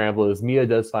in the scramble is Mia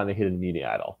does find a hidden immunity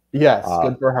idol. Yes,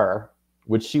 good for her.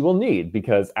 Which she will need,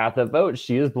 because at the vote,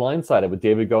 she is blindsided with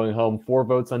David going home. 4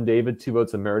 votes on David, 2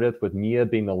 votes on Meredith, with Mia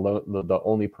being the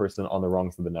only person on the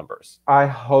wrong side of the numbers. I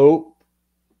hope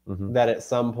that at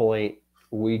some point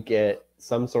we get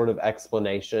some sort of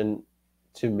explanation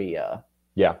to Mia.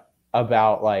 Yeah.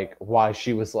 About like why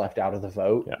she was left out of the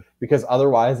vote. Yeah. Because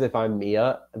otherwise, if I'm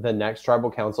Mia, the next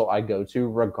tribal council I go to,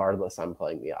 regardless, I'm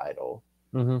playing the idol.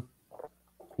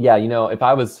 Yeah, if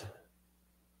I was...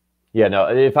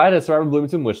 if I had a Survivor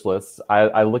Bloomington wish list,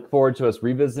 I look forward to us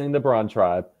revisiting the Braun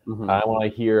tribe. I want to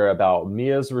hear about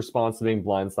Mia's response to being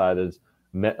blindsided,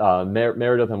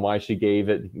 Meredith and why she gave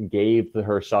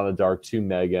her shot in the dark to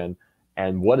Megan,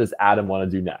 and what does Adam want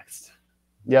to do next?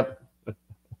 Yep.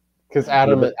 Because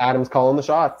Adam's calling the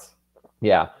shots.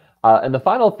 Yeah. And the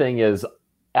final thing is,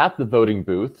 at the voting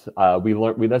booth,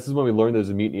 this is when we learned there's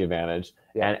a mutiny advantage.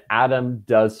 Yeah. And Adam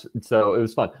does, so it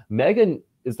was fun. Megan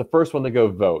is the first one to go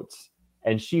vote.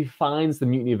 And she finds the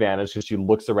mutiny advantage because she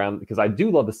looks around, because I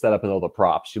do love the setup and all the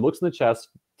props. She looks in the chest,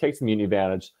 takes the mutiny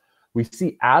advantage. We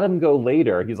see Adam go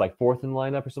later. He's like 4th in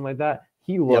lineup or something like that.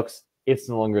 He looks, it's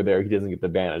no longer there. He doesn't get the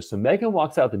advantage. So Megan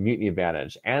walks out the mutiny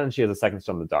advantage, and she has a second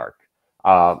shot in the dark.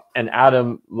 And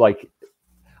Adam,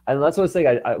 and that's what I was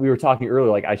saying. We were talking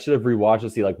earlier, I should have rewatched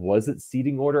to see, was it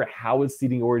seating order? How was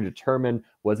seating order determined?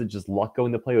 Was it just luck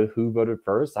going to play with who voted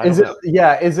first? Is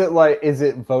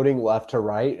it voting left to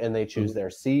right and they choose their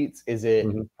seats? Is it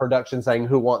production saying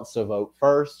who wants to vote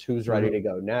first, who's ready to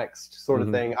go next, sort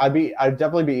of thing? I'd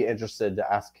definitely be interested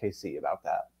to ask KC about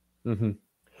that.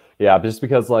 Yeah, just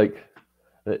because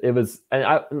it was, and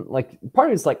part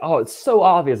of it's oh, it's so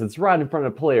obvious. It's right in front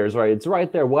of players, right? It's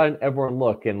right there. Why didn't everyone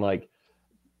look? And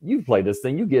you've played this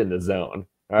thing, you get in the zone.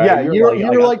 Right? Yeah,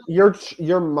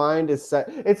 your mind is set.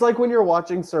 It's like when you're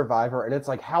watching Survivor and it's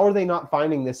how are they not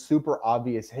finding this super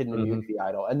obvious hidden immunity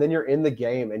idol? And then you're in the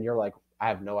game and you're I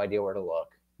have no idea where to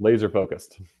look. Laser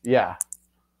focused. Yeah.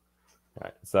 All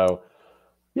right. So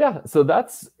I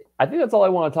think that's all I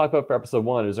want to talk about for episode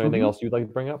 1. Is there anything else you'd like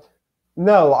to bring up?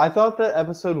 No, I thought that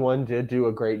episode 1 did do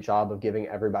a great job of giving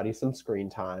everybody some screen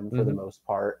time for the most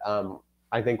part.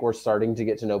 I think we're starting to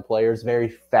get to know players very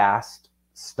fast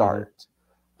start.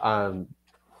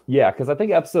 Yeah, because I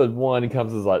think episode 1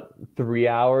 encompasses 3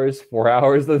 hours, 4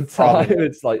 hours of the time. Probably.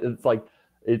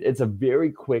 It's a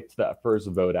very quick to that first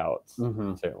vote out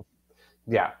too.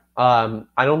 Yeah. I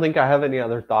don't think I have any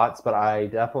other thoughts, but I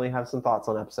definitely have some thoughts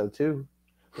on episode 2.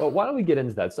 Well, why don't we get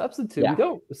into that? So episode 2, we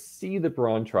don't see the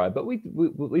Braun tribe, but we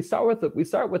start with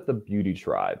the Beauty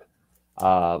tribe,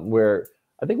 where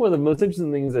I think one of the most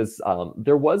interesting things is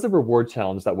there was a reward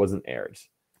challenge that wasn't aired,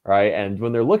 right? And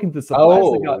when they're looking to supplies,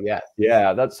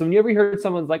 that's so when you ever heard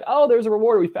someone's oh, there's a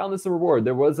reward, we found this reward.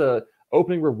 There was a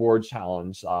opening reward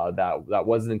challenge that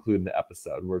wasn't included in the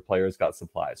episode where players got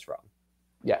supplies from.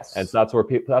 Yes, and so that's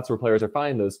where players are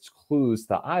finding those clues to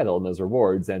the idol and those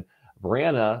rewards. And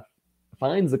Brianna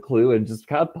finds a clue and just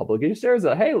kind of publicly shares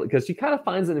it. Hey, because she kind of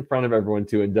finds it in front of everyone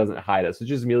too and doesn't hide it. So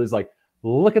just immediately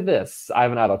look at this. I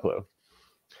have an idol clue.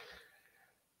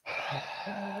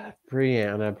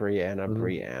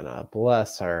 Brianna.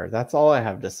 Bless her. That's all I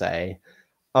have to say.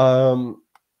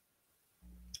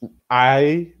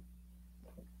 I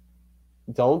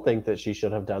don't think that she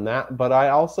should have done that, but I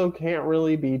also can't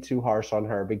really be too harsh on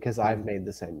her because I've made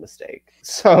the same mistake.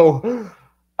 So,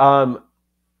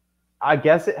 I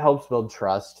guess it helps build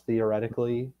trust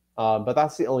theoretically, but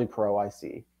that's the only pro I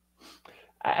see.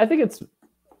 I think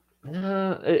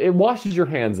it washes your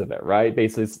hands of it, right?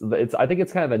 Basically, I think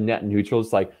it's kind of a net neutral.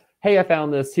 It's hey, I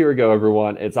found this. Here we go,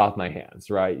 everyone. It's off my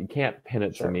hands, right? You can't pin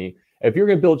it to me. If you're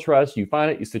going to build trust, you find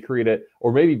it, you secrete it,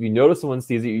 or maybe if you notice someone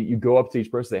sees it, you go up to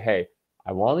each person and say, hey,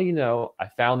 I want to let you know I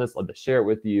found this. Let me share it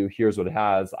with you. Here's what it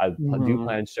has. I do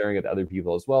plan on sharing it to other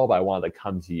people as well, but I wanted to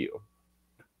come to you.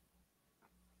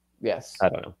 Yes. I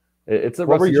don't know. It's a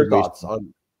what were your thoughts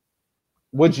on?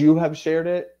 Would you have shared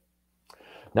it?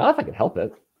 Not if I could help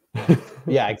it.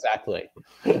 Yeah, exactly.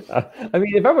 I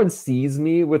mean, if everyone sees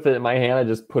me with it in my hand, I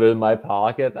just put it in my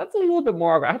pocket. That's a little bit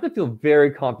more. I have to feel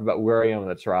very confident about where I am in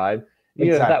the tribe.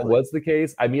 If that was the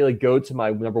case, I immediately go to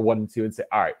my number 1 and 2 and say,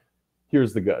 all right,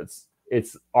 here's the goods.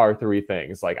 it's our three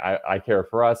things. Like I care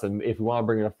for us, and if we want to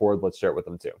bring it forward, let's share it with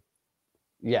them too.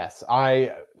 Yes,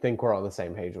 I think we're on the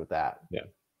same page with that. Yeah.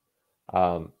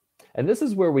 And this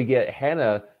is where we get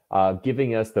Hannah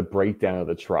giving us the breakdown of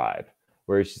the tribe,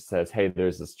 where she says, "Hey,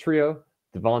 there's this trio: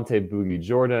 Devontae, Boogie,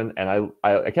 Jordan," and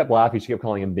I kept laughing. She kept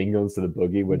calling him Bingo instead of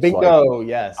Boogie, which Bingo,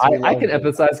 yes. I can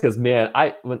emphasize because man,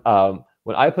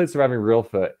 when I played Surviving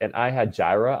Reelfoot and I had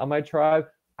Jyra on my tribe,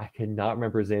 I could not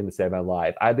remember his name to save my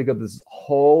life. I had to go this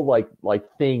whole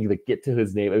like thing to get to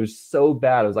his name. It was so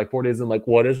bad. It was like 4 days in, like,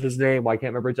 what is his name? Why can't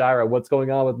I remember Jyra? What's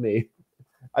going on with me?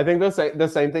 I think the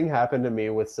same thing happened to me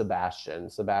with Sebastian.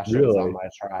 Sebastian was on my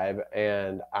tribe,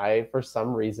 and I, for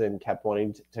some reason, kept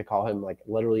wanting to call him like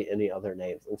literally any other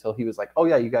names until he was like, "Oh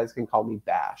yeah, you guys can call me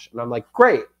Bash," and I'm like,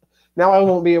 "Great." Now I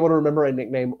won't be able to remember a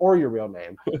nickname or your real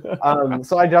name.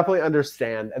 So I definitely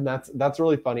understand, and that's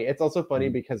really funny. It's also funny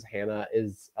because Hannah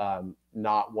is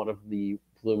not one of the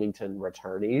Bloomington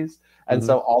returnees, and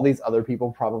so all these other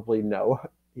people probably know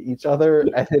each other,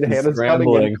 and Hannah's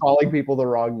coming in calling people the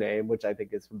wrong name, which I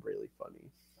think is really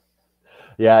funny.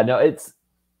 Yeah, no, it's,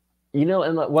 you know,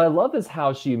 and what I love is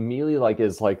how she immediately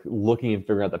is looking and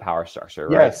figuring out the power structure,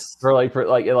 right? Yes. For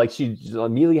she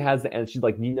immediately has the, and she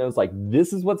knows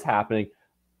this is what's happening.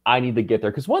 I need to get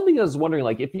there. Because one thing I was wondering,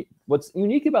 what's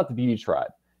unique about the Beauty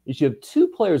Tribe is you have two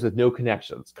players with no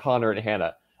connections, Connor and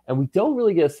Hannah, and we don't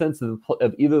really get a sense of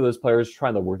either of those players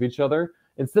trying to work with each other.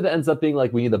 Instead, it ends up being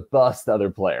we need to bust the other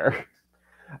player.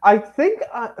 I think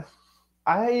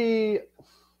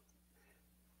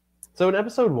so in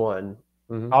episode 1,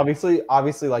 obviously,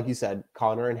 like you said,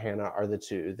 Connor and Hannah are the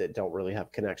two that don't really have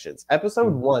connections.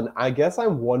 Episode 1, I guess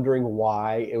I'm wondering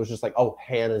why it was just oh,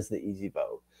 Hannah's the easy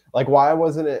vote. Why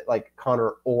wasn't it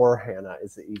Connor or Hannah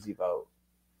is the easy vote?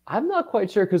 I'm not quite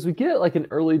sure, because we get an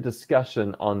early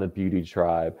discussion on the Beauty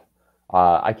Tribe.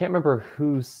 I can't remember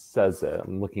who says it.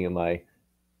 I'm looking at my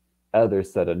other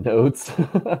set of notes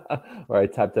where I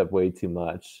typed up way too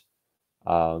much.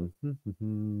 So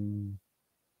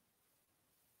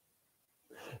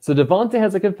Devontae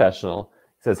has a confessional.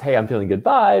 He says, "Hey, I'm feeling good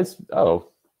vibes."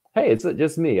 Oh, hey, it's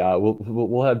just me.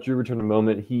 We'll have Drew return in a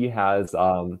moment. He has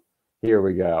here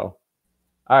we go.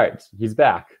 All right, he's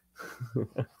back.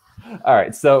 All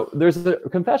right, so there's a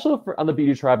confessional on the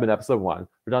Beauty Tribe in episode 1.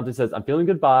 Devontae says, "I'm feeling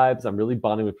good vibes. I'm really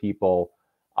bonding with people.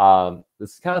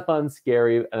 This is kind of fun,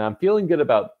 scary, and I'm feeling good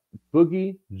about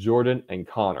Boogie, Jordan, and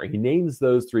Connor." He names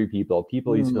those 3 people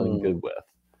he's feeling good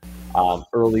with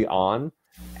early on.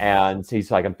 And so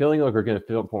he's like, "I'm feeling like we're going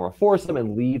to form a foursome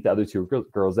and leave the other 2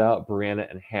 girls out, Brianna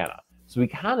and Hannah." So we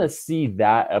kind of see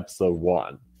that episode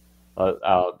 1.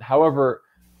 However,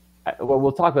 what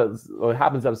we'll talk about, what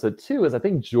happens in episode 2 is I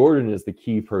think Jordan is the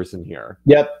key person here.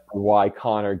 Yep. Why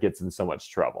Connor gets in so much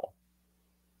trouble.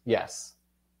 Yes.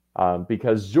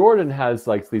 Because Jordan has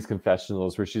these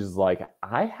confessionals where she's like,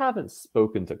 "I haven't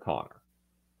spoken to Connor,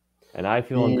 and I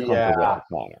feel uncomfortable with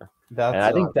Connor." And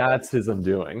I think that's his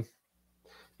undoing.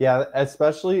 Yeah,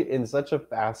 especially in such a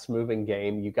fast-moving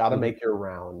game, you got to make your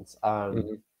rounds.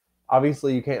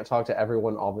 Obviously, you can't talk to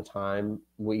everyone all the time.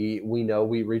 We know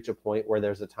we reach a point where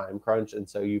there's a time crunch, and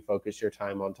so you focus your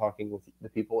time on talking with the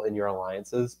people in your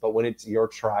alliances. But when it's your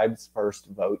tribe's first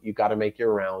vote, you got to make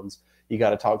your rounds. You got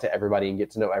to talk to everybody and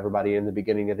get to know everybody in the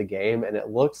beginning of the game. And it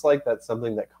looks like that's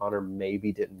something that Connor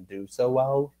maybe didn't do so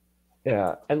well.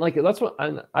 Yeah, and that's what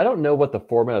I don't know what the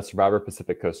format of Survivor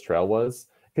Pacific Coast Trail was,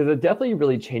 because it definitely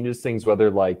really changes things.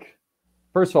 Whether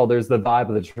first of all, there's the vibe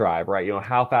of the tribe, right? You know,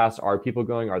 how fast are people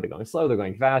going? Are they going slow? They're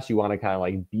going fast. You want to kind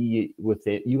of be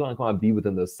within. You want to be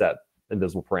within those set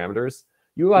invisible parameters.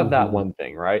 You have that one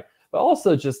thing, right? But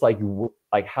also just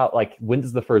how when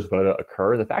does the first vote out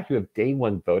occur? The fact you have day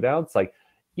 1 vote outs,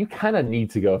 you kind of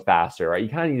need to go faster, right? You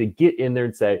kind of need to get in there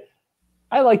and say,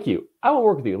 "I like you. I want to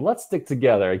work with you. Let's stick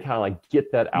together," and kind of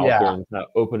get that out there and kind of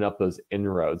open up those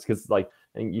inroads. Because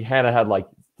and Hannah had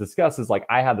discusses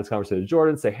I had this conversation with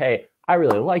Jordan, say, "Hey, I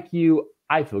really like you.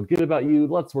 I feel good about you.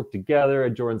 Let's work together."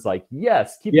 And Jordan's like,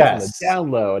 "Yes, keep this on the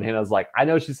down low." And Hannah's like, "I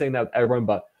know she's saying that with everyone,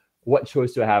 but what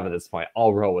choice do I have at this point?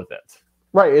 I'll roll with it."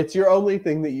 Right. It's your only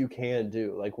thing that you can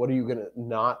do. What are you going to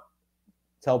not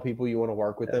tell people you want to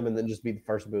work with them and then just be the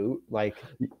first boot?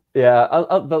 Yeah,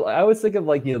 but I always think of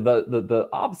the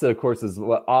opposite, of course, is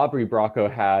what Aubrey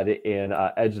Bracco had in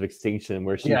Edge of Extinction,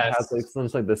 where she has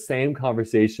the same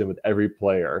conversation with every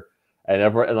player, and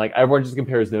everyone just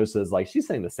compares notes as she's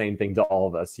saying the same thing to all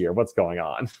of us here. What's going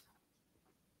on?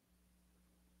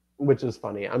 Which is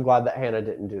funny. I'm glad that Hannah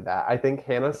didn't do that. I think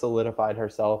Hannah solidified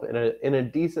herself in a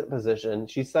decent position.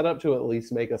 She's set up to at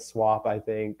least make a swap, I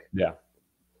think. Yeah.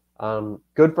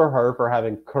 Good for her for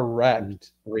having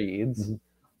correct reads.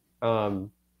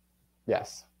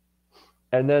 Yes.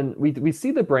 And then we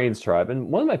see the Brains tribe,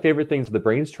 and one of my favorite things with the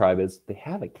Brains tribe is they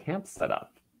have a camp set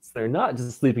up. So they're not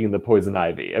just sleeping in the poison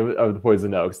ivy of the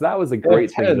poison oaks. That was a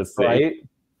great thing to see. Right?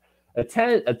 A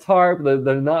tent, a tarp.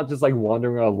 They're not just like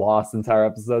wandering around lost entire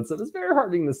episodes. So it was very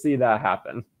heartening to see that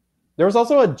happen. There was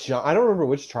also I don't remember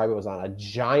which tribe it was on, a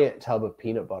giant tub of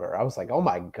peanut butter. I was like, oh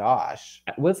my gosh.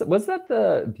 Was that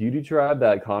the beauty tribe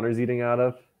that Connor's eating out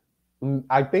of?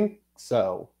 I think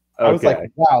so. Okay. I was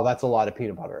like, wow, that's a lot of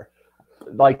peanut butter.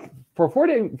 Like for a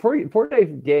four-day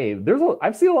game,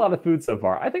 I've seen a lot of food so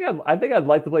far. I think I'd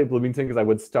like to play Bloomington because I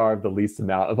would starve the least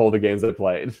amount of all the games I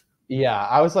played. Yeah,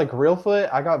 I was like, Reelfoot,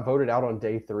 I got voted out on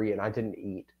day 3 and I didn't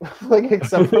eat. Like,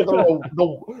 except for the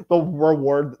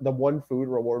reward, the one food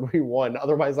reward we won.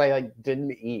 Otherwise, I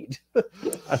didn't eat.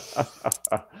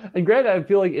 And granted, I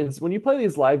feel like when you play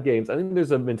these live games, I think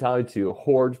there's a mentality to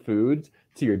hoard food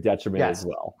to your detriment as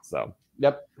well. So,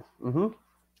 yep. Mm-hmm.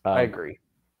 I agree.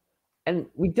 And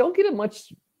we don't get a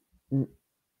much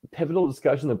pivotal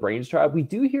discussion of the Brains tribe. We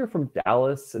do hear from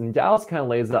Dallas, and Dallas kind of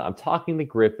lays out, I'm talking to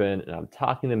Griffin and I'm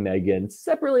talking to Megan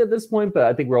separately at this point, but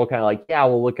I think we're all kind of like, yeah,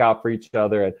 we'll look out for each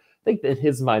other. And I think in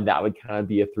his mind, that would kind of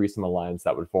be a threesome alliance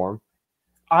that would form.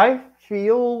 I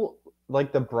feel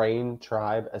like the Brain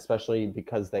tribe, especially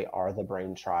because they are the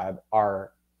Brain tribe,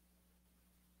 are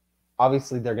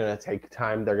obviously they're going to take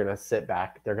time. They're going to sit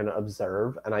back. They're going to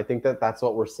observe. And I think that that's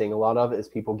what we're seeing a lot of is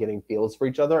people getting feels for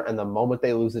each other. And the moment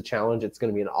they lose a challenge, it's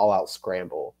going to be an all-out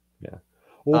scramble. Yeah.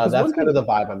 Well, that's kind of the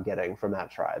vibe I'm getting from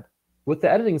that tribe. With the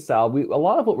editing style, a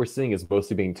lot of what we're seeing is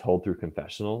mostly being told through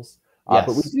confessionals. Yes.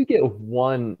 But we do get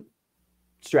one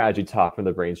strategy talk from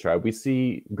the Brains tribe. We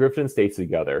see Griffin and Stacey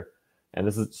together. And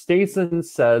this is Stacey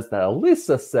says that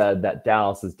Alyssa said that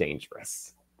Dallas is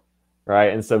dangerous.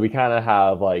 Right. And so we kind of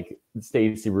have like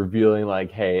Stacey revealing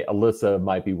like, hey, Alyssa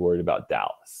might be worried about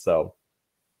Dallas. So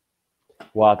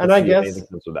we'll have to see if anything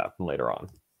comes with that from later on.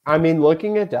 I mean,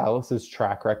 looking at Dallas's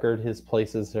track record, his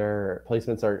placements are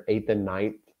 8th and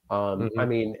 9th. I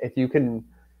mean, if you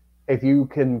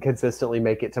can consistently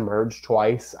make it to merge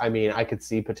twice, I mean, I could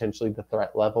see potentially the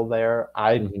threat level there.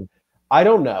 I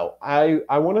don't know. I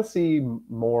want to see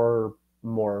more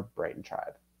Brain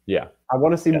tribe. Yeah. I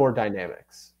want to see more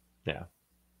dynamics. Yeah.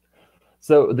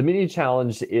 So the mini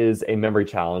challenge is a memory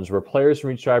challenge where players from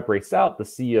each tribe race out to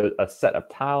see a set of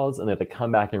tiles and they have to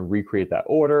come back and recreate that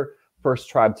order. First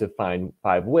tribe to find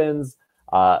 5 wins.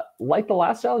 Like the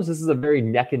last challenge, this is a very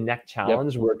neck and neck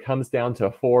challenge where it comes down to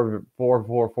a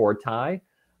 4-4-4 tie.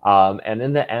 And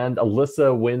in the end,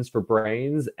 Alyssa wins for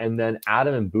Brains, and then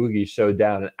Adam and Boogie show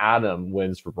down, and Adam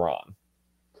wins for Braun.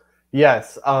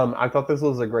 Yes, I thought this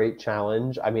was a great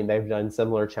challenge. I mean, they've done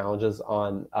similar challenges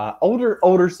on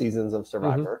older seasons of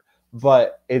Survivor,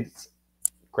 but it's a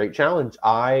great challenge.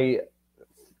 I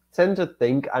tend to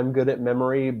think I'm good at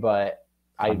memory, but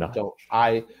I don't.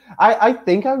 I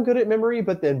think I'm good at memory,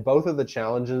 but then both of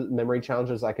the memory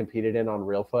challenges I competed in on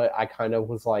Reelfoot, I kind of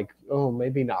was like, oh,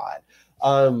 maybe not.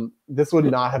 This would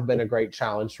not have been a great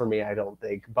challenge for me, I don't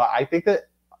think. But I think that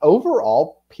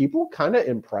overall, people kind of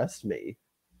impressed me.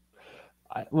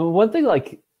 One thing,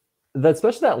 like,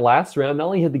 especially that last round, not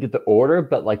only had to get the order,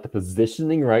 but like the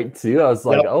positioning right too. I was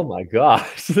like, oh my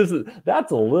gosh,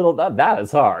 that's a little that is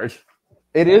hard.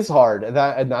 It is hard,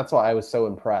 and that's why I was so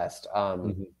impressed.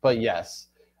 But yes,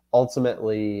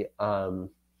 ultimately,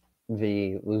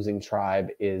 the losing tribe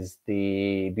is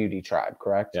the beauty tribe,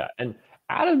 correct? Yeah, and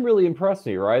Adam really impressed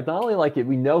me, right? Not only like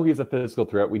we know he's a physical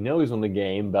threat, we know he's on the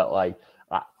game, but like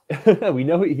we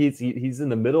know he's in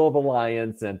the middle of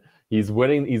Alliance and he's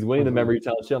winning the memory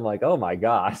challenge. I'm like, oh my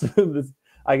gosh,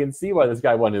 I can see why this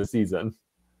guy won his season.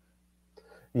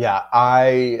 Yeah,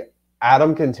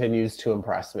 Adam continues to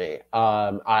impress me.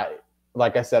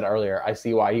 Like I said earlier, I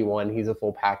see why he won. He's a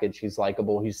full package. He's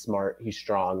likable. He's smart. He's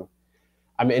strong.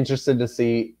 I'm interested to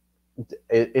see,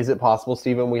 is it possible,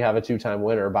 Steven, we have a 2-time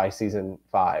winner by season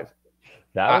 5?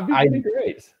 That would be pretty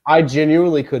great. I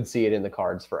genuinely could see it in the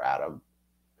cards for Adam.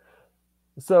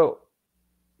 So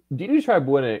Beauty Tribe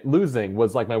losing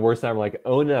was like my worst time. Like,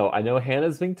 oh no, I know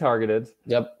Hannah's being targeted.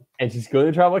 Yep. And she's going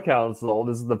to tribal council.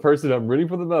 This is the person I'm rooting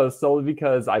for the most, solely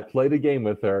because I played a game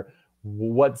with her.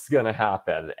 What's going to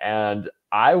happen? And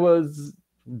I was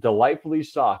delightfully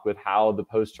shocked with how the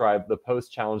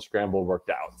post-challenge scramble worked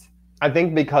out. I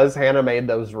think because Hannah made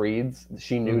those reads,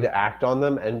 she knew to act on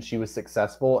them, and she was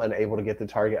successful and able to get the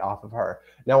target off of her.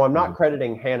 Now, I'm not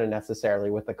crediting Hannah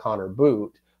necessarily with the Connor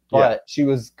boot, but she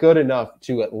was good enough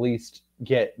to at least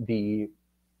get the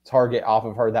target off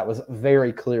of her that was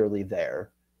very clearly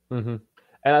there. And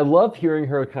I love hearing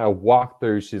her kind of walk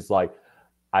through. She's like,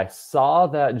 I saw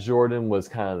that Jordan was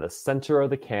kind of the center of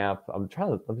the camp.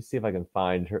 Let me see if I can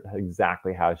find her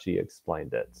exactly how she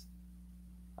explained it.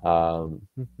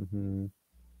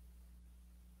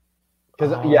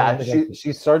 Because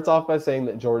she starts off by saying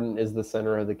that Jordan is the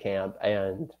center of the camp,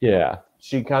 and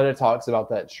she kind of talks about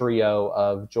that trio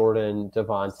of Jordan,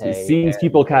 Devontae. She sees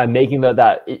people kind of making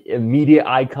that immediate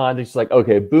eye contact. She's like,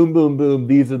 okay, boom, boom, boom.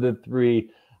 These are the three.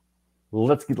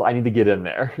 I need to get in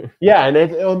there. Yeah, and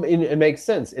it makes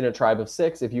sense in a tribe of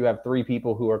 6. If you have 3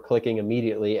 people who are clicking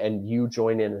immediately and you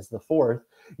join in as the 4th,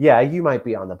 yeah, you might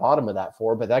be on the bottom of that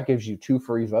 4, but that gives you 2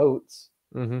 free votes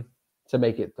to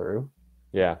make it through.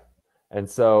 Yeah. And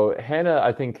so Hannah,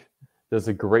 I think, does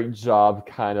a great job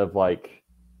kind of like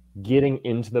getting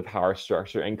into the power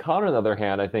structure. And Connor, on the other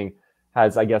hand, I think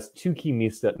has, I guess, 2 key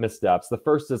missteps. The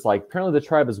first is like, apparently the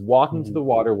tribe is walking to the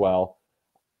water well,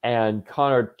 and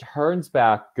Connor turns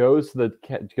back, goes to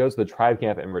the tribe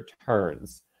camp, and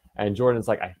returns. And Jordan's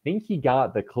like, I think he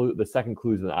got the second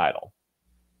clues in the idol.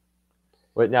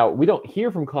 But now we don't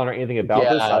hear from Connor anything about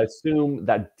this. I assume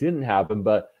that didn't happen,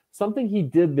 but something he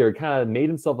did there kind of made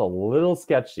himself a little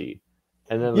sketchy.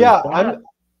 And then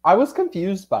I was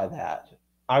confused by that.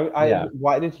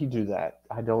 Why did he do that?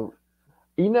 I don't.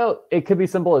 It could be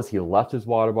simple as he left his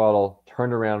water bottle,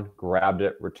 turned around, grabbed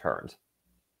it, returned.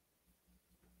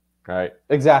 Right.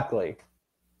 Exactly.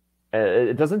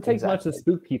 It doesn't take much to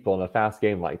spook people in a fast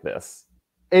game like this.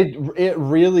 It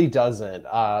really doesn't.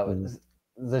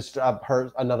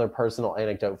 Another personal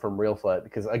anecdote from RealFoot,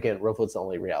 because again, RealFoot's the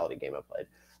only reality game I played.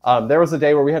 There was a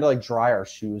day where we had to like dry our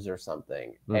shoes or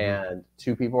something, and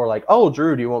 2 people were like, "Oh,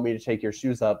 Drew, do you want me to take your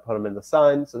shoes up, put them in the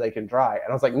sun so they can dry?"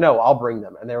 And I was like, "No, I'll bring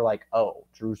them." And they were like, "Oh,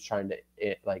 Drew's trying to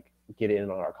get in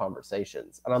on our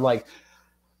conversations." And I'm like,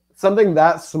 something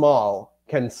that small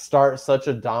can start such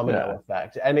a domino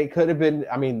effect. And it could have been,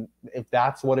 I mean, if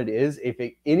that's what it is,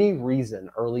 any reason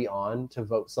early on to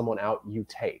vote someone out, you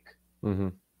take.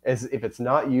 If it's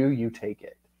not you, you take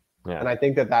it. Yeah. And I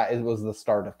think that was the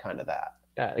start of kind of that.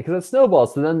 Yeah, because it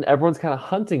snowballs. So then everyone's kind of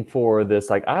hunting for this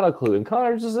like idol clue, and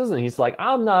Connor just isn't. He's like,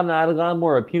 I'm not an idol. I'm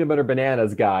more a peanut butter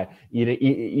bananas guy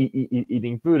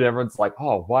eating food. And everyone's like,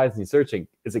 oh, why isn't he searching?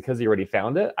 Is it because he already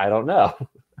found it? I don't know.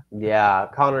 Yeah,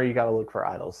 Connor, you got to look for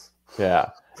idols. Yeah,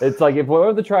 it's like if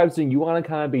whatever the tribe's doing, you want to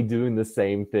kind of be doing the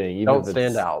same thing. Even don't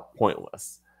stand out.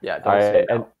 Pointless. Yeah, don't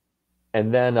stand out.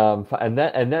 And then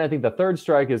I think the third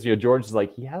strike is George is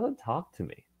like, he hasn't talked to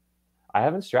me. I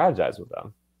haven't strategized with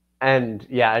them. And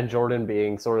Jordan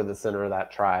being sort of the center of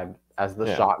that tribe as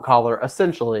the shot caller,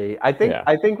 essentially. I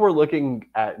think we're looking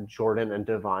at Jordan and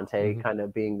Devontae kind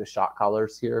of being the shot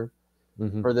callers here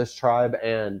for this tribe.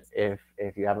 And if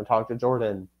you haven't talked to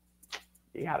Jordan,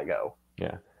 you gotta go.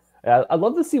 Yeah. I'd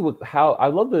love to see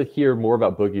I'd love to hear more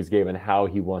about Boogie's game and how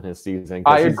he won his season.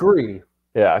 I agree.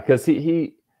 Yeah, because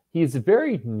he's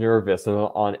very nervous and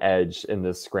on edge in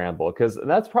this scramble.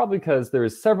 That's probably because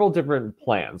there's several different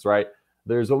plans, right?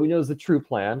 There's what we know is the true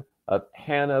plan of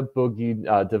Hannah, Boogie,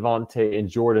 Devontae, and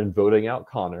Jordan voting out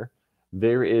Connor.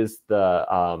 There is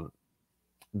the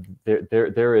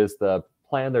there is the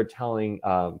plan they're telling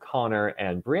Connor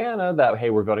and Brianna that, hey,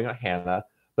 we're voting out Hannah.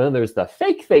 But then there's the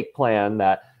fake plan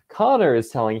that Connor is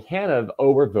telling Hannah,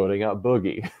 oh, we're voting out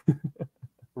Boogie.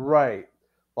 Right.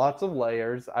 Lots of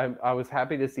layers. I was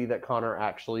happy to see that Connor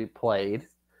actually played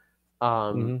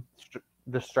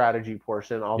the strategy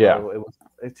portion, although it was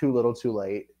too little too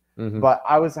late. But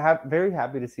I was very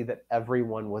happy to see that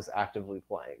everyone was actively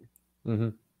playing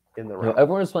in the round.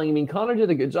 Everyone was playing. I mean, Connor did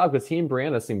a good job because he and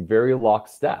Brianna seemed very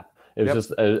lockstep. It was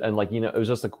just, it was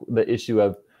just the issue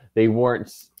of they weren't,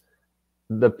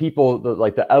 the people,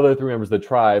 the other 3 members of the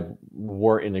tribe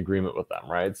weren't in agreement with them,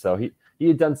 right? So he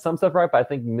had done some stuff right, but I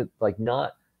think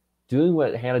not doing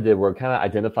what Hannah did, where kind of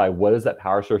identify what is that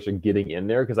power structure getting in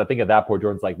there. Because I think at that point,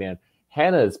 Jordan's like, man,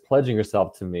 Hannah is pledging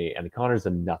herself to me, and Connor's a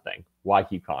nothing. Why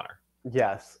keep Connor?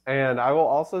 Yes, and I will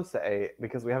also say,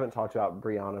 because we haven't talked about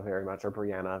Brianna very much,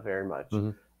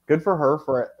 good for her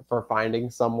for finding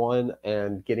someone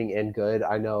and getting in good.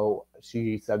 I know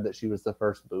she said that she was the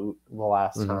first boot the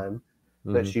last time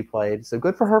that she played. So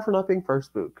good for her for not being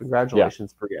first boot.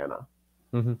 Congratulations, Brianna.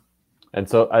 And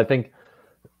so I think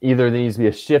either there needs to be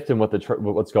a shift in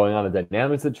what's going on in the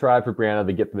dynamics of the tribe for Brianna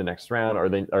to get to the next round, or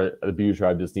the BU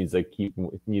tribe just needs to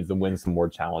win some more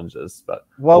challenges. But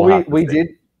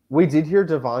we did hear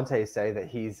Devontae say that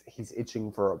he's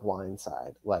itching for a blind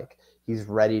side. Like he's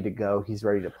ready to go, he's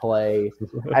ready to play.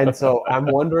 And so I'm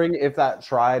wondering if that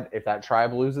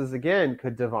tribe loses again,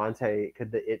 could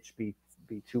the itch be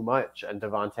too much and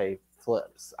Devontae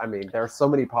flips? I mean, there are so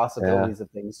many possibilities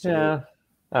of things to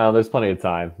do. There's plenty of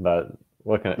time, but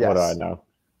what do I know?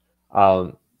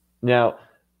 Now,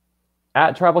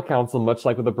 at Tribal Council, much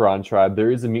like with the Brawn Tribe,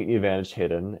 there is a mutiny advantage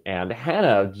hidden, and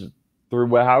Hannah,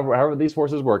 through however these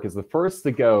forces work, is the first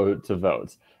to go to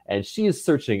vote, and she is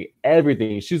searching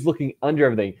everything. She's looking under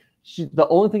everything. The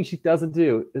only thing she doesn't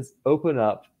do is open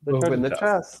up the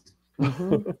chest.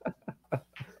 Mm-hmm.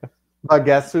 But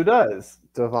guess who does?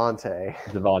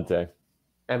 Devontae.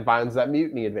 And finds that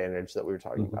mutiny advantage that we were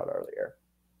talking about earlier.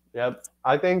 Yep.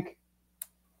 I think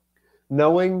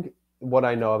knowing what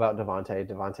I know about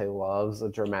Devontae loves a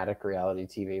dramatic reality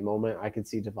TV moment. I could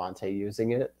see Devontae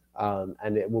using it,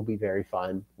 and it will be very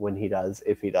fun when he does,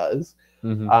 if he does.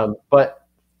 Mm-hmm. But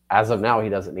as of now, he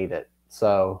doesn't need it.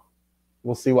 So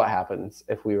we'll see what happens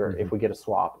if we get a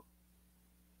swap.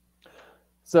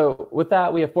 So with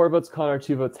that, we have 4 votes Connor,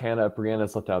 2 votes Hannah.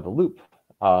 Brianna's left out of the loop.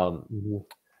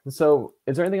 So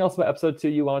is there anything else about episode 2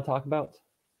 you want to talk about?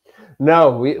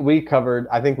 No, we covered.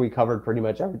 I think we covered pretty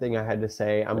much everything I had to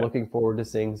say. I'm looking forward to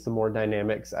seeing some more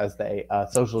dynamics as they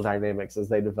social dynamics as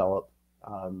they develop,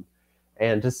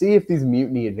 and to see if these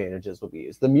mutiny advantages will be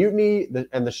used. The mutiny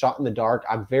and the shot in the dark.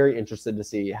 I'm very interested to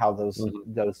see how those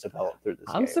develop through this.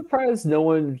 I'm surprised no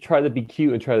one tried to be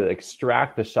cute and try to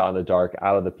extract the shot in the dark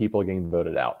out of the people getting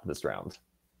voted out this round.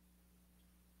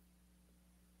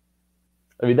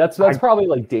 I mean, that's probably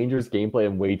like dangerous gameplay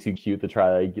and way too cute to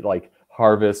try to like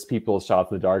harvest people's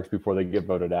shots in the dark before they get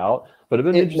voted out. But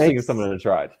it'd been interesting if someone had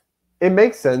tried. It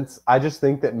makes sense. I just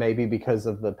think that maybe because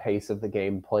of the pace of the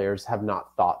game, players have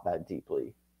not thought that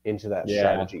deeply into that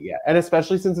strategy yet. And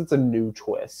especially since it's a new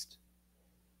twist,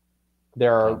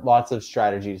 there are lots of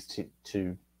strategies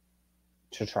to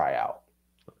try out.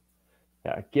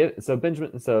 Yeah. So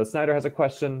Snyder has a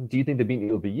question. Do you think the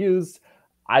mutiny will be used?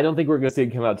 I don't think we're going to see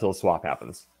it come out until a swap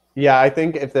happens. Yeah, I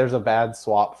think if there's a bad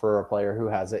swap for a player who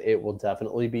has it, it will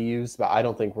definitely be used. But I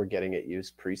don't think we're getting it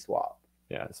used pre-swap.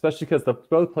 Yeah, especially because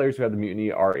both players who have the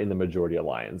mutiny are in the majority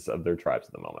alliance of their tribes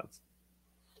at the moment.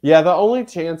 Yeah, the only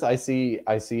chance I see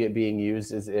it being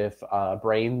used is if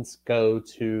Brains go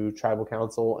to Tribal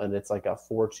Council and it's like a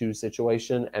 4-2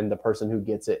 situation, and the person who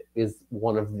gets it is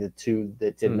one of the 2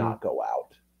 that did not go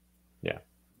out. Yeah.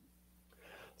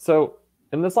 So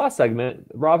in this last segment,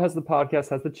 Rob has the podcast,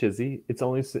 has the Chizzy. It's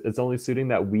only suiting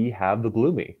that we have the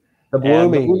Bloomy. The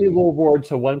Bloomy will award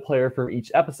to one player from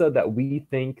each episode that we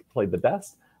think played the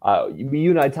best.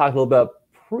 You and I talked a little bit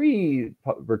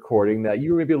pre-recording that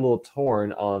you were maybe a little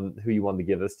torn on who you wanted to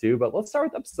give this to, but let's start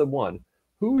with episode 1.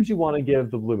 Who would you want to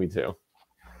give the Bloomy to?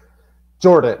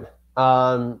 Jordan.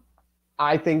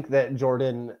 I think that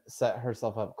Jordan set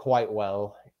herself up quite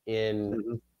well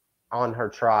on her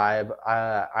tribe.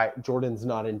 Jordan's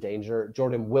not in danger.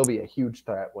 Jordan will be a huge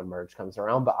threat when merge comes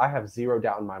around, but I have zero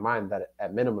doubt in my mind that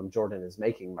at minimum Jordan is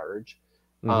making merge.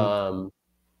 The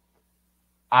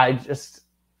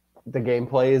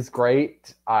gameplay is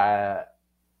great.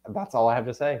 That's all I have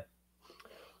to say.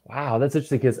 Wow, that's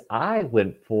interesting because I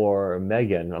went for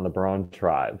Megan on the Brawn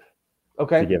tribe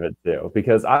to give it to,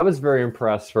 because I was very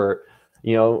impressed for,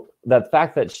 that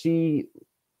fact that she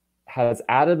has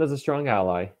Adam as a strong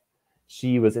ally.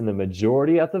 She was in the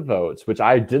majority at the votes, which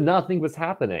I did not think was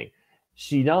happening.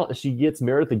 She gets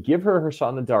Meredith to give her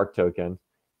shot in the dark token,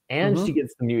 and she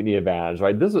gets the mutiny advantage.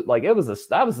 Right? This was like that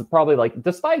was probably like,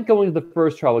 despite going to the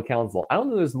first Tribal Council, I don't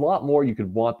think there's a lot more you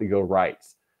could want to go right.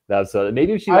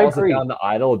 Maybe if she also found the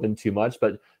idol, it'd been too much,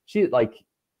 but that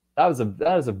is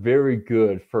a very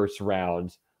good first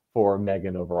round for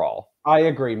Megan overall. I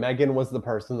agree. Megan was the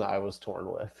person that I was torn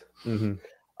with.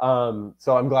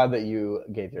 So I'm glad that you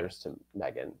gave yours to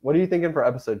Megan. What are you thinking for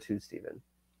episode 2, Steven?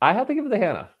 I have to give it to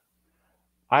Hannah.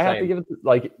 I have to give it to,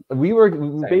 we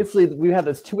had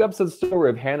this 2-episode story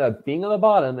of Hannah being on the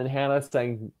bottom and Hannah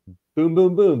saying, boom,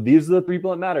 boom, boom. These are the 3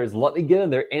 people that matters. Let me get in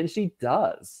there. And she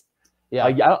does. Yeah.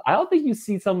 I don't think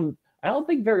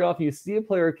very often you see a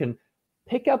player can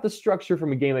pick out the structure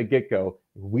from a game at get-go,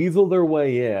 weasel their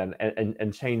way in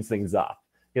and change things up.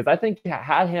 Because I think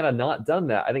had Hannah not done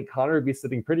that, I think Connor would be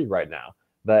sitting pretty right now.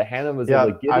 But Hannah was able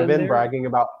to get in there. I've been bragging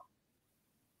about.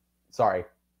 Sorry.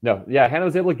 No, yeah, Hannah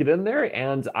was able to get in there,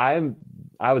 and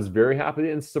I was very happy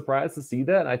and surprised to see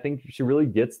that. And I think she really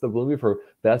gets the Bloomy for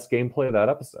best gameplay of that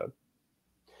episode.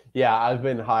 Yeah, I've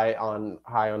been high on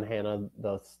Hannah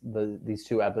these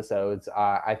 2 episodes.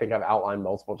 I think I've outlined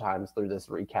multiple times through this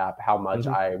recap how much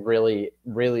I really,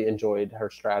 really enjoyed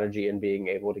her strategy and being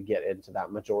able to get into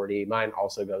that majority. Mine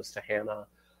also goes to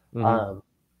Hannah.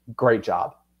 Great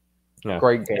job. Yeah.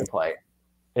 Great gameplay.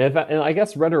 And I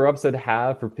guess runner-ups that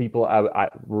have for people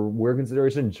were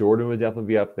consideration, Jordan would definitely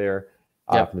be up there.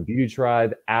 From the Beauty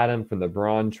tribe, Adam from the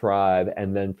Brawn tribe,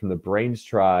 and then from the Brains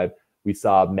tribe, we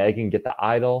saw Megan get the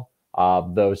idol.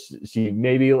 though she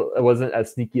maybe wasn't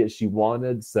as sneaky as she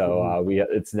wanted. So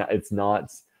it's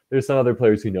not. There's some other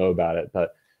players who know about it,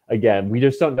 but again, we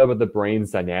just don't know about the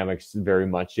Brains dynamics very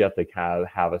much yet to kind of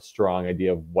have a strong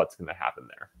idea of what's going to happen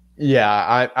there.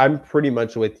 Yeah, I'm pretty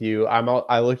much with you.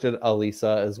 I looked at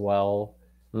Elisa as well,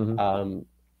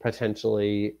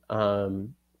 potentially.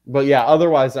 But yeah,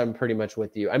 otherwise I'm pretty much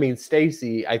with you. I mean,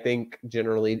 Stacy, I think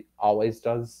generally always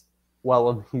does well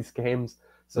in these games.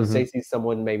 So Stacy's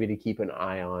someone maybe to keep an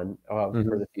eye on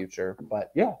for the future.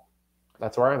 But yeah,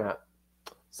 that's where I'm at.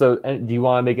 So do you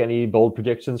want to make any bold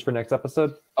predictions for next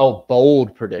episode? Oh,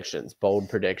 bold predictions.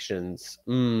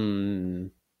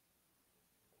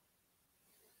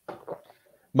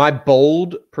 My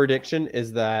bold prediction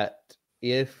is that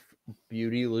if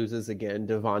Beauty loses again,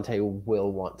 Devontae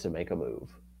will want to make a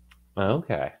move.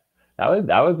 Okay,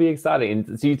 that would be exciting.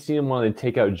 And do you see him want to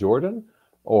take out Jordan,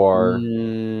 or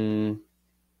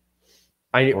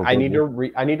I need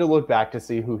to look back to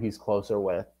see who he's closer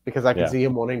with, because I can see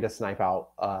him wanting to snipe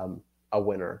out a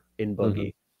winner in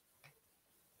Boogie.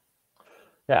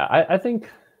 Yeah, I think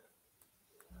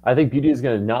Beauty is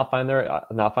going to not find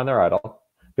their idol.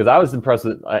 Because I was impressed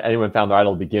that anyone found their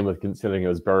idol to begin with, considering it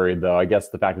was buried. Though I guess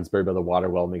the fact it's buried by the water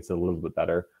well makes it a little bit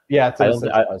better. Yeah,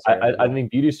 I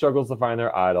think Beauty struggles to find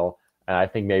their idol, and I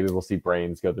think maybe we'll see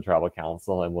Brains go to the Tribal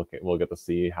Council, and we'll get to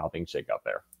see how things shake out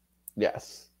there.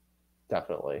 Yes,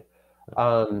 definitely.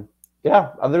 Yeah.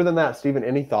 Other than that, Steven,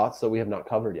 any thoughts that we have not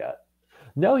covered yet?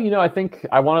 No, I think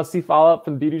I want to see follow-up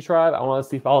from the Beauty Tribe. I want to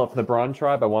see follow-up from the Brawn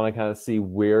Tribe. I want to kind of see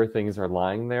where things are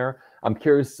lying there. I'm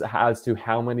curious as to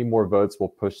how many more votes we'll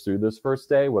push through this first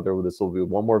day, whether this will be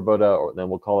one more vote out, or then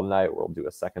we'll call it a night, or we'll do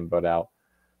a second vote out.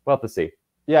 We'll have to see.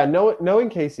 Yeah, knowing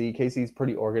Casey's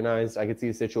pretty organized. I could see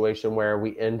a situation where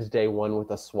we end day 1 with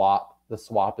a swap. The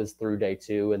swap is through day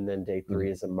 2, and then day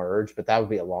 3 is a merge, but that would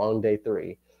be a long day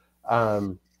 3.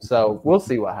 So we'll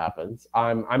see what happens.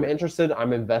 I'm interested.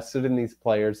 I'm invested in these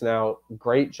players now.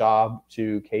 Great job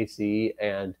to Casey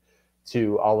and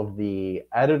to all of the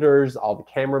editors, all the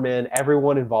cameramen,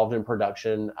 everyone involved in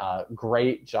production.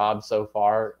 Great job so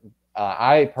far.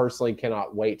 I personally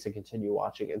cannot wait to continue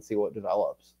watching and see what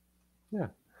develops. Yeah.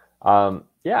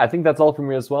 I think that's all from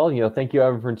me as well. Thank you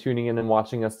everyone for tuning in and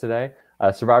watching us today.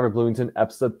 Survivor Bloomington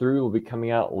episode 3 will be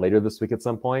coming out later this week at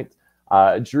some point.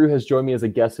 Drew has joined me as a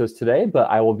guest host today, but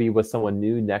I will be with someone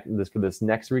new for this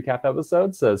next recap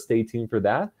episode. So stay tuned for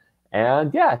that.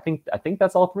 And yeah, I think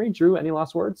that's all for me. Drew, any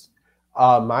last words?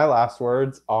 My last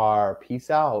words are peace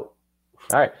out.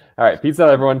 All right. Peace out,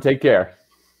 everyone. Take care.